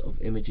presence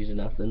of images in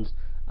Athens,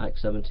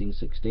 Acts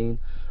 17:16.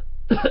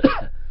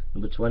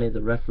 Number 20,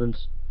 the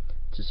reference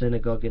to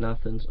synagogue in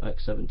Athens,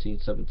 Acts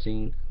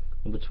 17:17.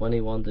 Number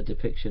 21, the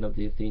depiction of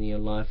the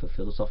Athenian life of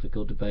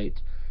philosophical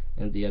debate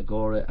in the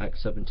Agora,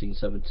 Acts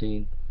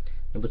 17:17.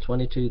 Number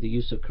 22, the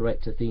use of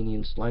correct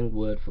Athenian slang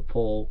word for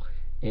Paul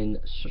in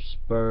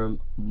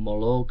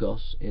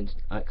spermologos in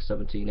Acts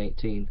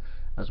 17:18.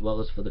 as well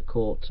as for the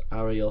court,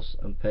 Arios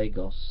and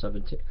Pagos,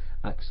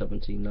 Acts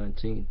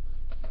 17:19.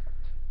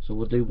 So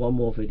we'll do one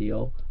more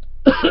video,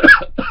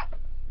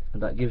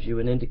 and that gives you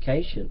an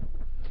indication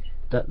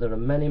that there are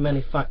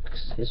many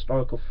facts,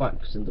 historical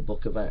facts in the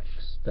book of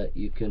Acts that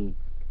you can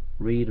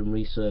read and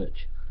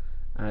research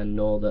and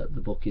know that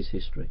the book is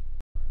history.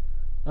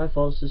 Hi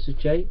folks, this is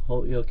Jay.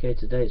 Hope you're okay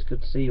today. It's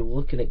good to see you. We're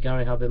looking at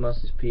Gary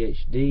Habermas's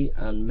PhD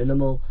and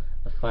Minimal,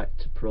 a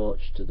Fact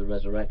Approach to the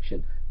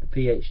Resurrection. The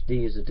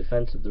PhD is a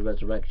defense of the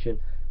resurrection.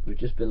 We've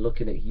just been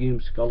looking at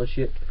Hume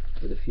scholarship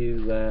with a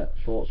few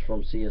thoughts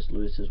from C.S.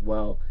 Lewis as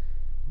well.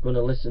 We're going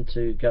to listen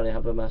to Gary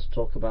Habermas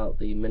talk about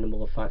the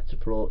Minimal, a Fact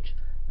Approach,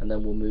 and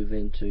then we'll move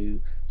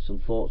into some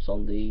thoughts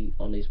on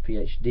his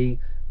PhD,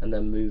 and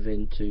then move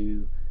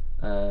into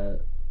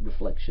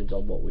reflections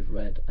on what we've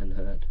read and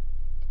heard.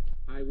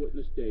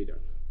 Eyewitness data.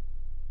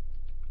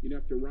 You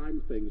have to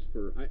rhyme things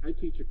for. I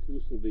teach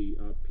exclusively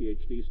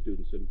PhD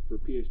students, and for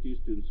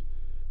PhD students,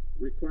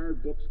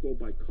 required books go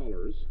by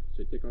colors.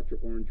 So take out your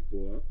orange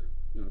book.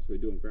 That's what we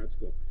do in grad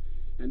school.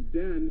 And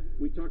then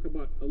we talk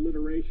about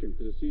alliteration,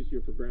 because it's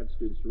easier for grad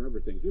students to remember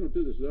things. We don't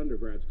do this with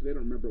undergrads because they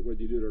don't remember whether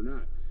you do it or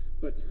not.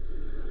 But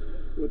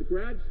with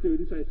grad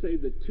students, I say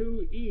the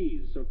 2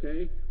 E's,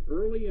 okay?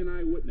 Early and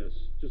eyewitness,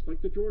 just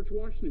like the George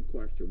Washington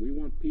question. We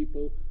want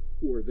people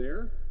who are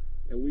there,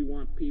 and we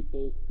want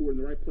people who are in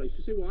the right place.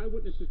 You say, well,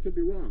 eyewitnesses could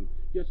be wrong.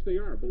 Yes, they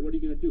are, but what are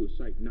you going to do?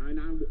 Cite nine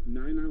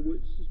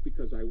eyewitnesses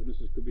because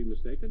eyewitnesses could be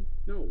mistaken?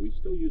 No, we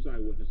still use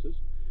eyewitnesses.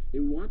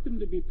 And we want them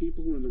to be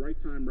people who are in the right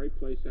time, right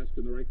place,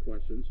 asking the right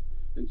questions,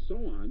 and so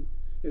on.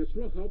 And it's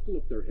real helpful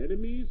if they're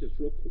enemies. It's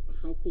real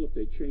helpful if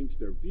they change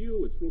their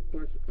view. It's real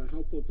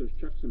helpful if there's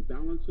checks and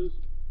balances,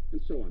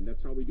 and so on.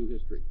 That's how we do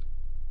history.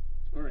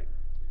 All right.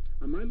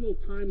 On my little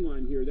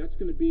timeline here, that's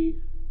going to be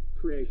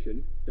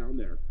creation down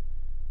there.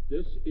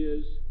 This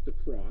is the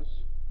cross.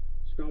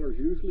 Scholars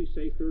usually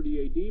say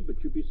 30 AD,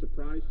 but you'd be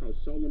surprised how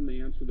seldom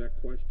they answer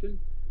that question.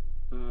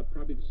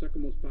 Probably the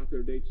second most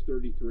popular date's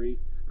 33.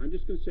 I'm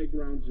just going to say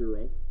ground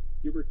zero,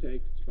 give or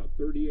take. It's about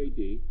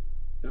 30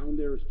 AD. Down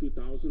there is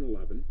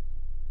 2011.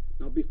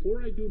 Now,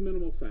 before I do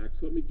minimal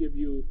facts, let me give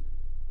you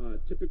a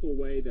typical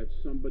way that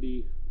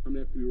somebody, I'm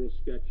going to have to be real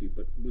sketchy,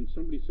 but when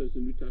somebody says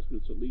the New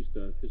Testament's at least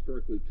a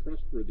historically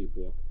trustworthy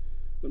book,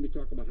 let me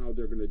talk about how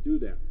they're going to do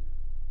that.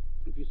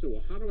 If you say,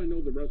 well, how do I know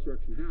the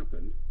resurrection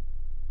happened?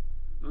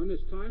 On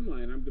this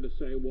timeline, I'm going to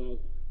say, well,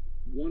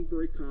 one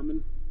very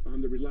common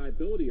on the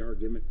reliability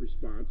argument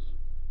response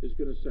is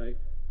going to say,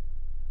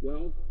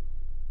 well,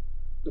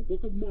 the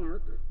book of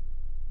Mark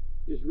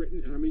is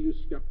written, and I'm going to use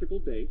skeptical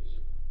dates,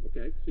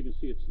 okay, so you can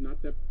see it's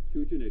not that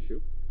huge an issue.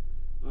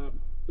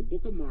 The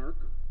book of Mark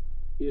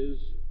is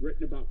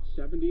written about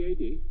 70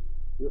 AD.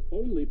 We're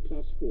only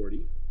plus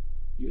 40.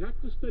 You have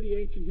to study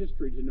ancient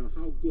history to know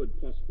how good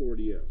plus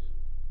 40 is.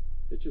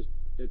 It's just,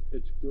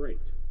 it's great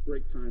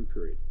time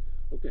period.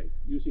 Okay,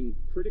 using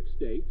critics'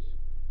 dates,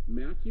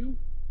 Matthew,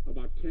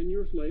 about 10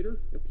 years later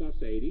at plus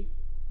 80.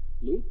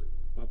 Luke,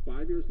 about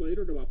 5 years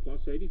later at about plus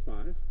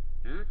 85.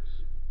 Acts,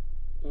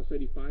 plus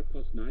 85,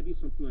 plus 90,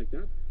 something like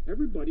that.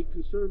 Everybody,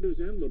 conservatives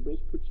and liberals,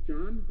 puts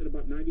John at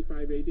about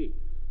 95 AD.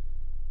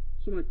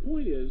 So my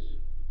point is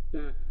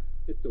that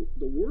if the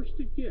worst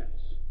it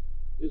gets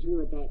is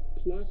we're about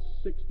plus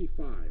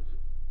 65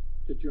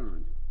 to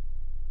John.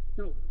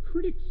 Now,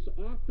 critics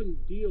often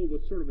deal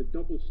with sort of a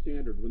double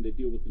standard when they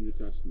deal with the New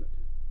Testament.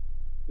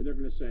 And they're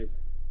going to say,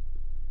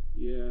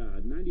 yeah,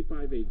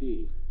 95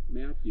 AD,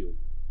 Matthew,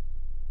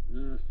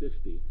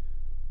 50,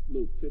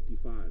 Luke,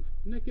 55.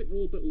 Isn't that getting a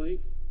little bit late?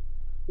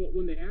 Well,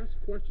 when they ask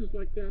questions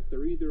like that, they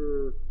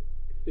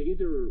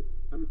either,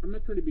 I'm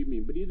not trying to be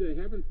mean, but either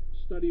they haven't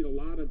studied a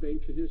lot of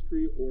ancient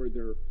history, or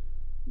they're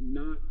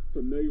not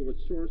familiar with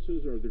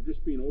sources, or they're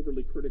just being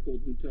overly critical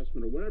of the New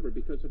Testament, or whatever.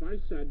 Because if I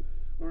said,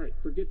 all right,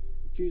 forget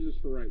Jesus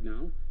for right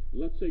now,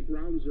 and let's say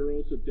ground zero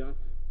is the death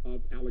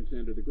of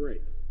Alexander the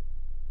Great.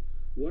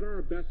 What are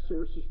our best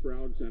sources for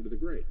Alexander the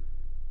Great?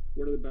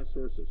 What are the best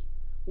sources?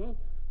 Well,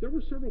 there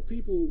were several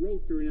people who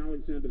wrote during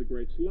Alexander the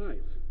Great's life,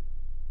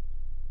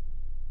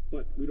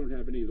 but we don't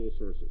have any of those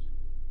sources.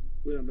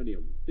 We don't have any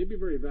of them. They'd be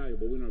very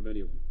valuable. We don't have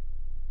any of them.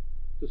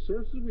 The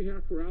sources we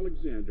have for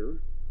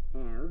Alexander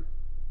are,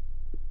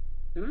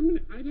 and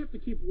I'd have to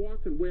keep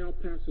walking way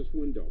out past this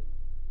window,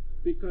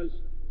 because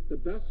the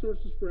best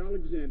sources for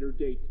Alexander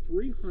date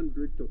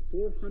 300 to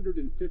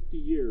 450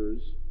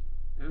 years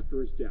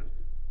after his death,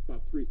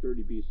 about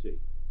 330 BC.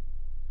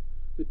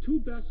 The two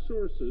best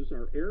sources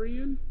are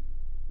Arian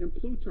and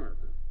Plutarch,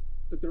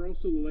 but they're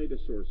also the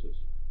latest sources.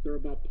 They're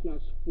about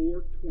plus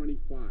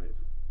 425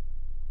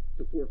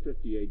 to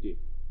 450 AD.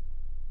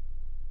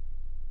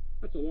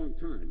 That's a long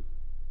time.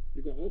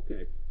 You go,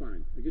 okay,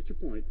 fine, I get your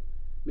point.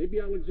 Maybe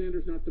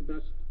Alexander's not the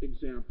best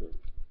example.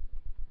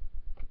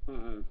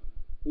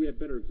 We have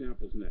better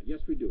examples than that. Yes,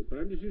 we do. But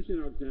I'm just using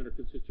Alexander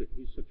because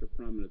he's such a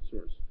prominent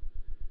source.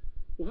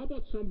 Well, how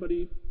about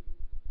somebody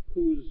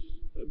who's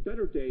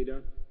better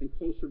data and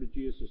closer to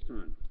Jesus'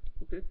 time?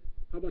 Okay.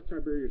 How about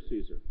Tiberius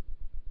Caesar?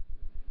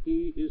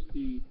 He is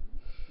the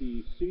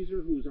the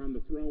Caesar who's on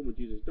the throne when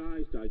Jesus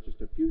dies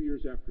just a few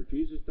years after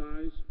Jesus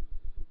dies.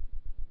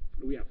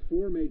 We have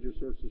 4 major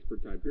sources for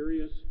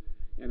Tiberius,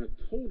 and a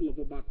total of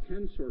about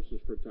 10 sources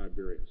for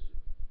Tiberius.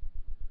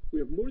 We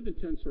have more than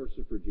 10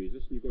 sources for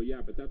Jesus, and you go,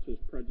 yeah, but that's those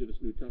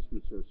prejudiced New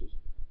Testament sources.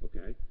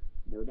 Okay,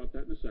 more about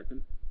that in a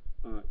second.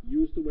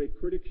 Used the way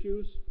critics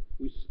use,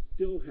 we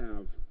still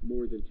have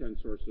more than 10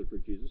 sources for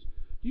Jesus.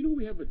 Do you know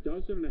we have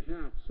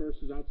 12.5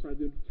 sources outside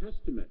the New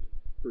Testament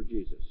for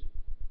Jesus?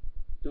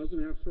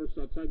 12.5 sources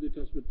outside the New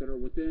Testament that are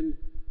within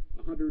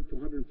 100 to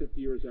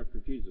 150 years after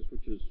Jesus,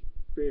 which is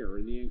fair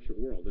in the ancient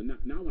world. And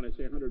now when I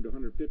say 100 to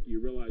 150, you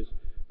realize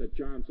that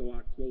John's a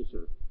lot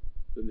closer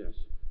than this.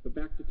 But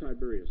back to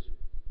Tiberius.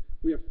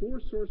 We have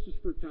 4 sources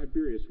for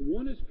Tiberius.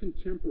 One is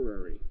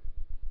contemporary.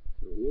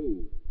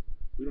 Whoa,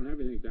 we don't have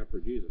anything like that for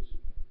Jesus.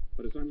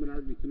 But as I'm going to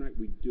argue tonight,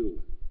 we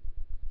do.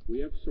 We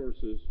have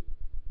sources,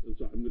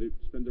 I'm going to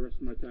spend the rest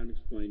of my time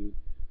explaining,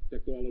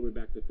 that go all the way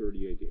back to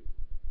 30 AD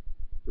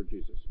for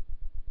Jesus.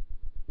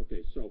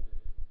 Okay, so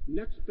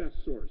next best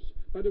source.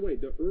 By the way,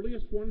 the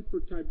earliest one for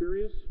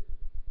Tiberius,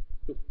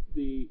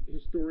 the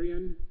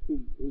historian who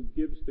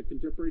gives the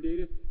contemporary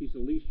data, he's the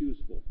least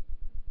useful.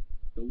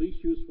 The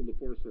least useful of the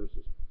 4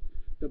 sources.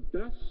 The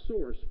best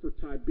source for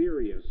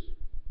Tiberius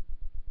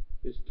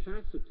is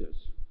Tacitus.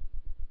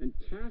 And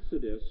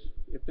Tacitus,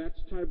 if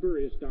that's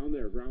Tiberius down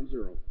there, ground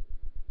zero,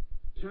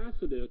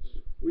 Tacitus,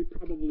 we'd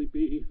probably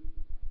be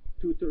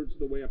 2/3 of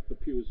the way up the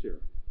pews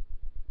here.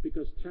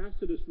 Because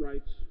Tacitus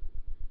writes,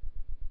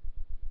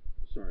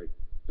 sorry,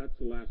 that's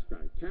the last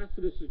guy.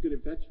 Tacitus is going to,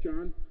 if that's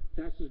John,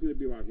 Tacitus is going to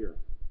be out here.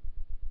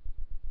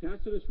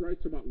 Tacitus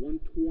writes about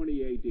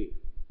 120 AD.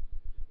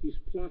 He's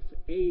plus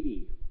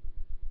 80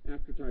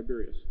 after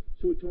Tiberius.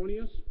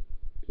 Suetonius,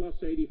 plus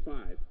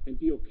 85. And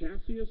Dio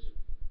Cassius,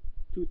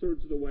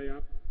 2/3 of the way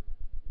up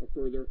or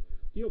further.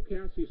 Dio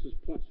Cassius is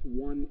plus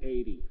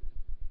 180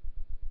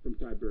 from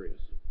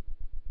Tiberius.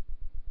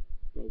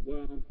 So,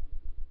 well,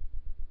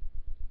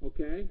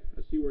 okay,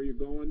 I see where you're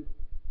going,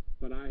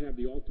 but I have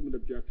the ultimate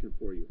objection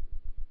for you.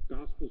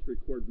 Gospels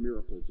record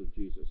miracles of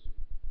Jesus.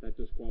 That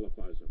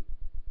disqualifies him.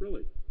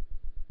 Really?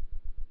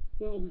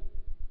 Well,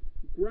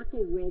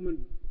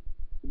 Greco-Roman,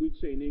 we'd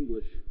say in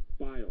English,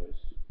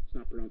 bios. It's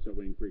not pronounced that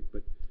way in Greek,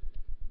 but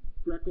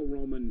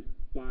Greco-Roman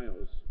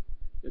bios.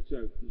 It's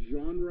a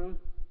genre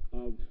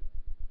of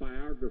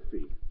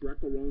biography,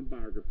 Greco-Roman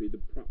biography,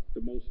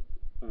 the most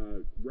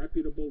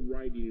reputable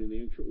writing in the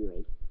ancient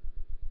world.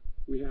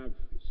 We have,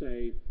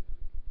 say,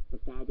 the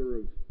father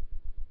of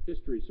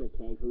history,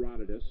 so-called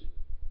Herodotus,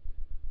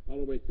 all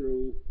the way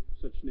through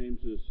such names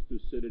as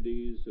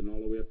Thucydides, and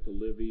all the way up to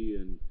Livy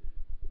and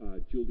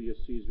Julius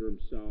Caesar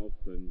himself,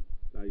 and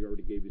I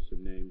already gave you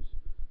some names,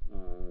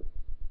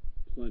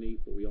 plenty,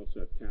 but we also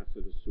have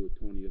Tacitus,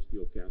 Suetonius,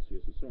 Dio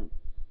Cassius, and so on.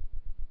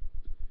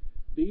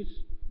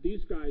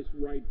 These guys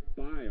write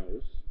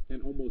bios,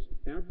 and almost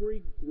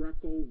every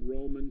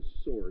Greco-Roman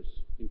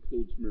source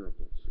includes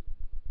miracles,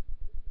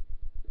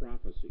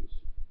 prophecies,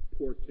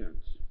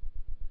 portents.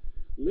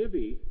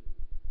 Livy,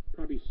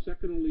 probably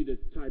second only to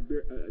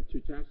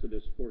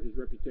Tacitus for his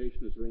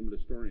reputation as a Roman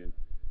historian,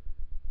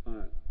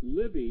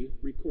 Livy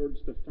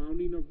records the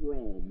founding of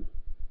Rome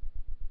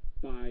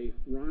by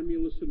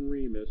Romulus and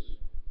Remus,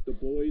 the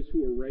boys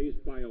who were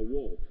raised by a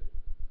wolf,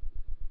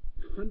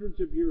 hundreds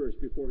of years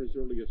before his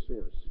earliest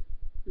source.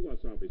 It was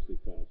obviously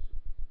false.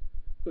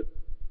 But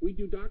we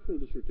do doctoral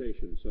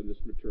dissertations on this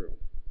material,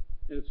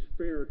 and it's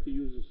fair to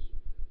use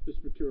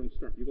this material and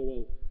start. You go,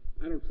 well,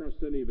 I don't trust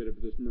any of it if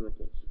there's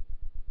miracles.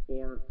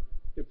 Or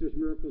if there's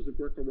miracles in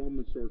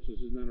Greco-Roman sources,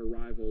 isn't that a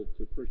rival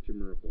to Christian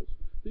miracles?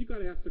 Then you've got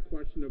to ask the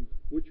question of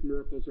which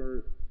miracles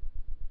are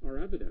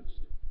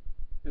evidenced.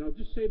 And I'll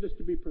just say this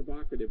to be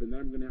provocative, and then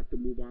I'm going to have to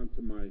move on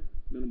to my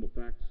minimal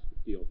facts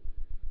deal.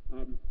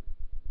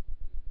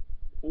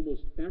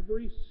 Almost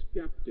every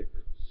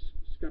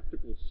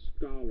skeptical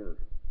scholar,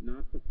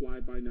 not the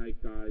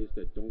fly-by-night guys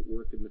that don't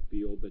work in the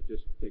field, that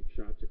just take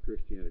shots at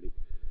Christianity,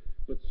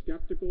 but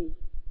skeptical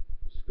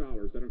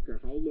scholars, I don't care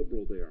how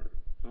liberal they are,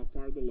 how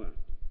far to the left,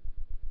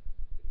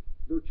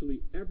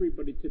 virtually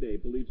everybody today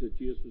believes that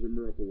Jesus was a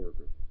miracle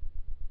worker.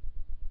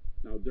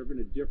 Now, they're going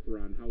to differ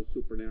on how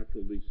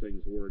supernatural these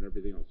things were and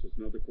everything else. That's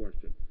another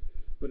question.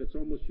 But it's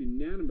almost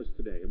unanimous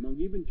today. Among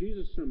even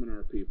Jesus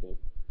seminar people,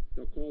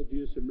 they'll call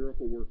Jesus a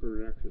miracle worker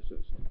and an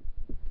exorcist.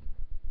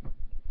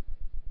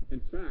 In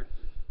fact,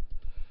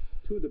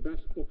 2 of the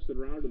best books that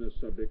are out on this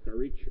subject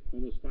are each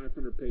almost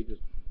 500 pages.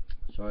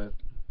 Sorry, I've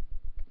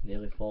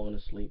nearly fallen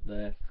asleep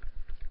there.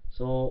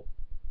 So,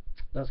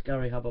 that's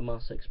Gary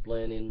Habermas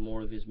explaining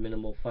more of his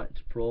minimal fact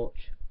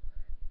approach.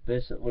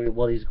 Basically,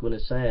 what he's going to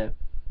say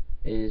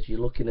is you're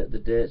looking at the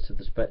dates of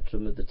the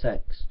spectrum of the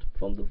text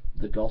from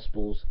the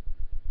Gospels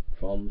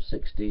from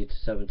 60 to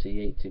 70,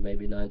 80,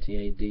 maybe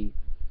 90 AD,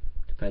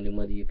 depending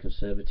whether you're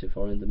conservative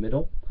or in the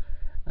middle.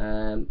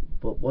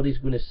 But what he's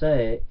going to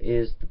say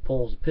is that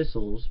Paul's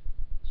epistles,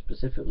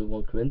 specifically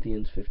 1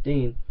 Corinthians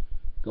 15,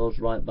 goes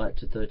right back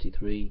to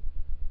 33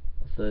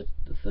 or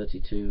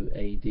 32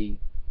 AD.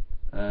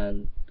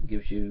 and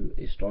gives you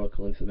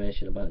historical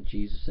information about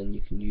Jesus, and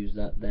you can use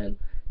that then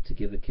to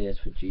give a case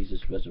for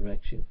Jesus'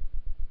 resurrection.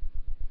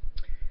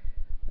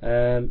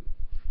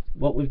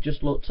 What we've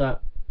just looked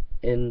at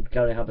in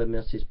Gary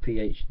Habermas's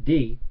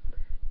PhD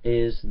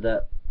is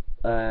that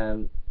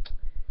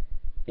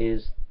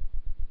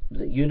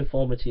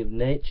uniformity of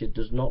nature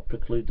does not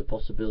preclude the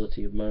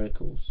possibility of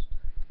miracles.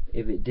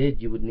 If it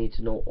did, you would need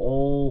to know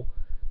all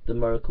the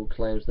miracle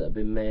claims that have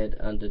been made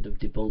and have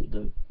debunked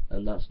them,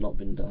 and that's not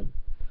been done.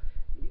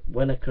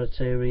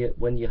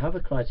 When you have a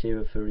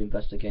criteria for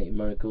investigating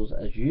miracles,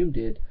 as Hume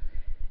did,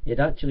 it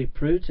actually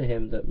proved to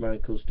him that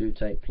miracles do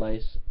take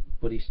place,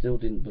 but he still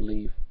didn't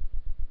believe.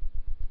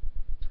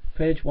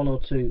 Page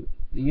 102.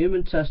 The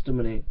human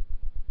testimony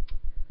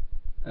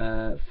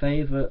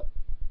favour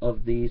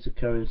of these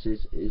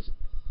occurrences is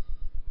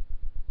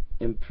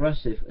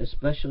impressive,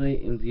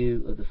 especially in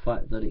view of the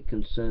fact that it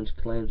concerns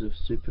claims of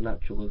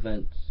supernatural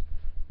events.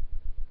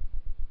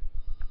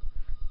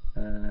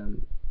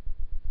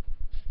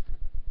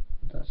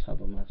 That's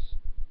Habermas.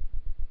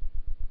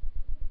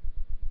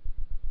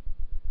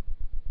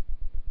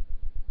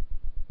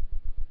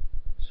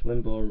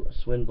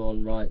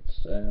 Swinburne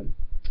writes,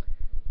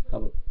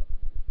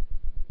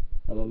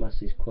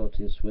 Habermas is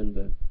quoting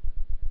Swinburne.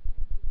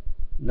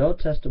 No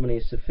testimony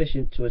is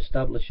sufficient to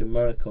establish a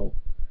miracle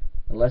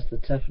unless the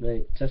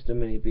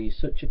testimony be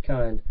such a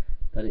kind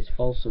that its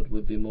falsehood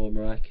would be more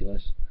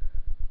miraculous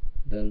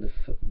than the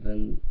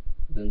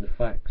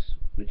facts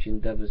which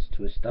endeavours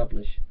to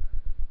establish.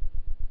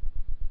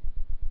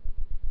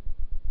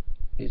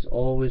 Is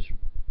always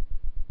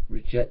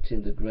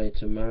rejecting the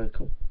greater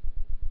miracle.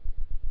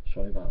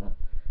 Sorry about that.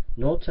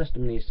 No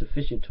testimony is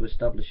sufficient to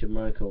establish a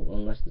miracle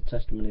unless the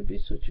testimony be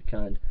such a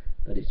kind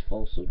that its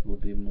falsehood would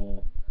be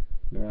more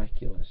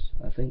miraculous.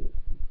 I think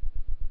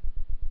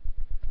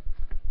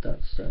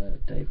that's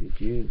David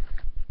Hume.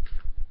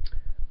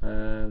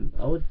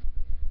 I would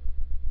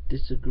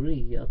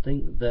disagree. I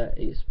think that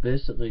it's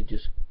basically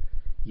just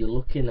you're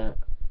looking at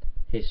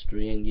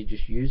history and you're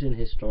just using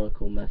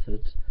historical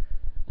methods,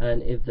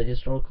 and if the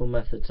historical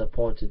methods are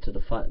pointed to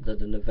the fact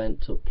that an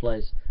event took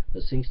place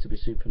that seems to be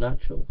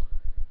supernatural,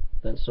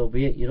 then so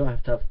be it. You don't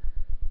have to have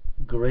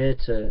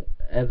greater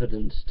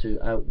evidence to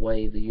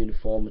outweigh the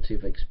uniformity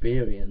of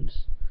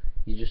experience.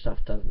 You just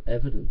have to have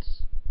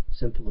evidence.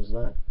 Simple as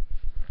that.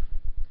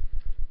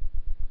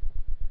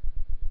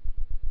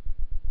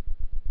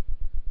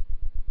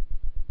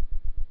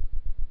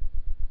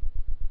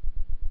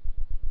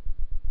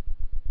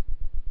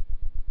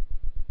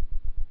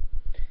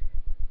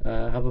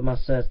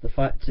 Habermas says, the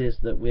fact is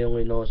that we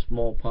only know a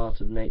small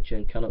part of nature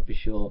and cannot be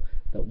sure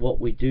that what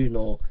we do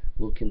know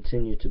will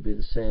continue to be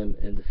the same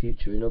in the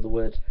future. In other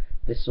words,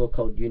 this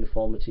so-called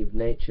uniformity of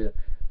nature,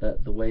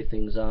 that the way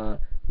things are,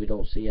 we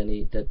don't see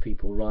any dead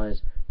people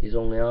rise, is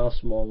only our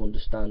small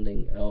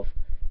understanding of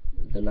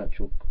the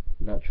natural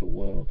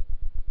world.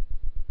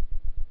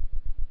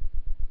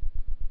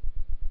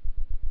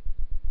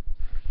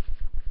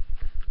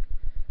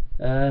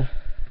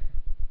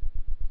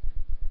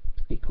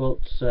 He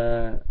quotes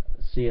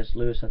C.S.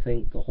 Lewis, I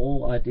think, the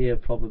whole idea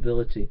of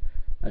probability,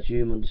 as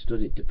Hume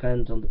understood it,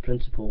 depends on the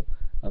principle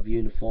of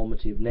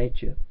uniformity of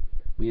nature.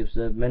 We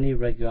observe many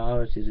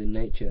irregularities in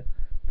nature,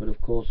 but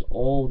of course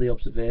all the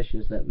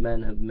observations that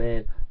men have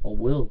made or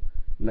will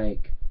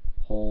make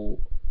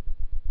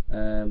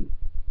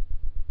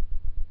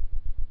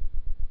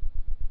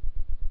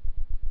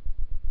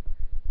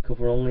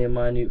cover only a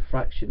minute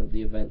fraction of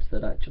the events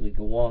that actually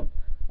go on.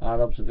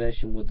 Our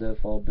observation would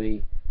therefore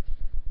be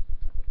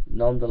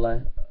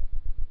nonetheless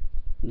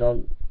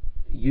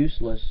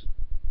useless.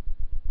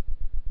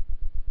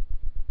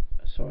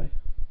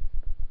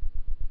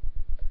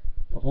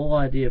 The whole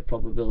idea of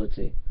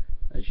probability,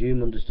 as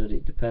Hume understood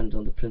it, depends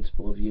on the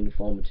principle of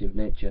uniformity of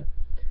nature.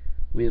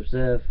 We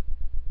observe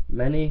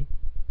many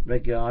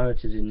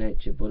regularities in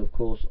nature, but of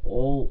course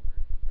all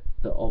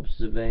the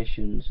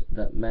observations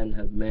that men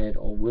have made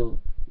or will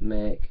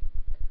make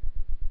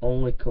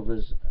only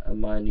covers a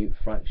minute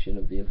fraction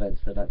of the events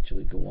that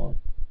actually go on.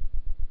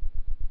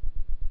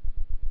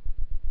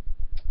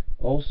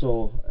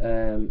 Also,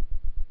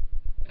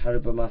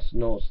 Habermas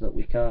notes that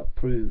we can't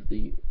prove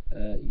the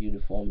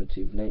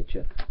uniformity of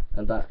nature,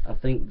 and that I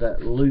think that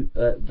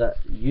that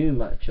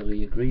Hume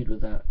actually agreed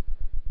with that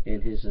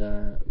in his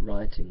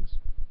writings.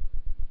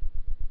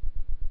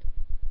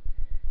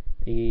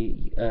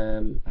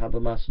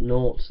 Habermas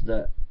notes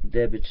that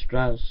David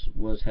Strauss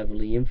was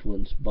heavily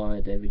influenced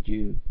by David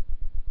Hume.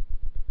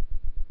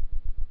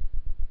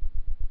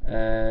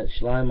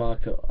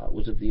 Schleiermacher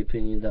was of the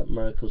opinion that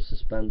miracles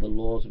suspend the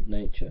laws of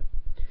nature.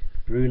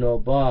 Bruno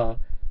Barr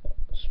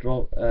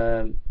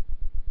strongly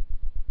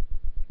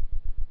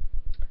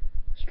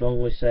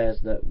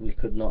says that we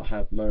could not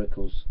have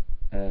miracles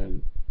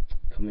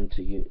coming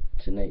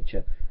to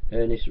nature.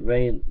 Ernest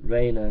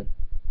Renan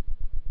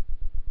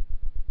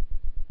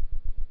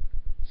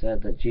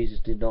said that Jesus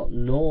did not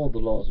know the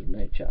laws of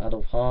nature.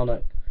 Adolf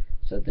Harnack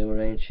said they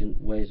were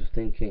ancient ways of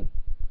thinking.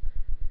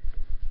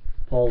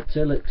 Paul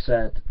Tillich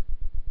said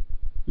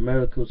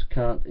miracles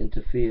can't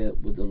interfere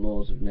with the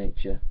laws of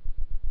nature.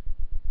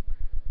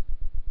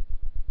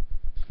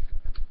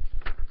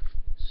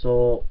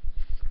 So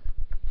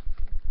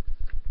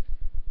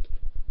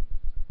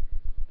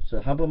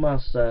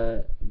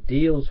Habermas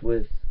deals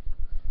with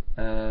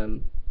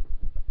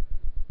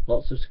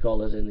lots of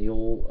scholars in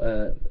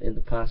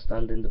the past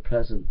and in the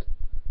present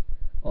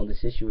on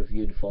this issue of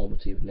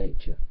uniformity of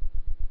nature,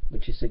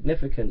 which is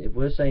significant. If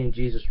we're saying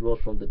Jesus rose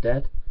from the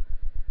dead,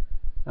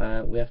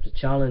 we have to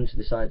challenge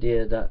this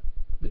idea that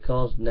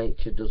because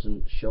nature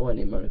doesn't show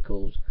any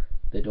miracles,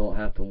 they don't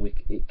happen.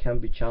 It can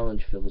be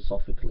challenged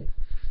philosophically.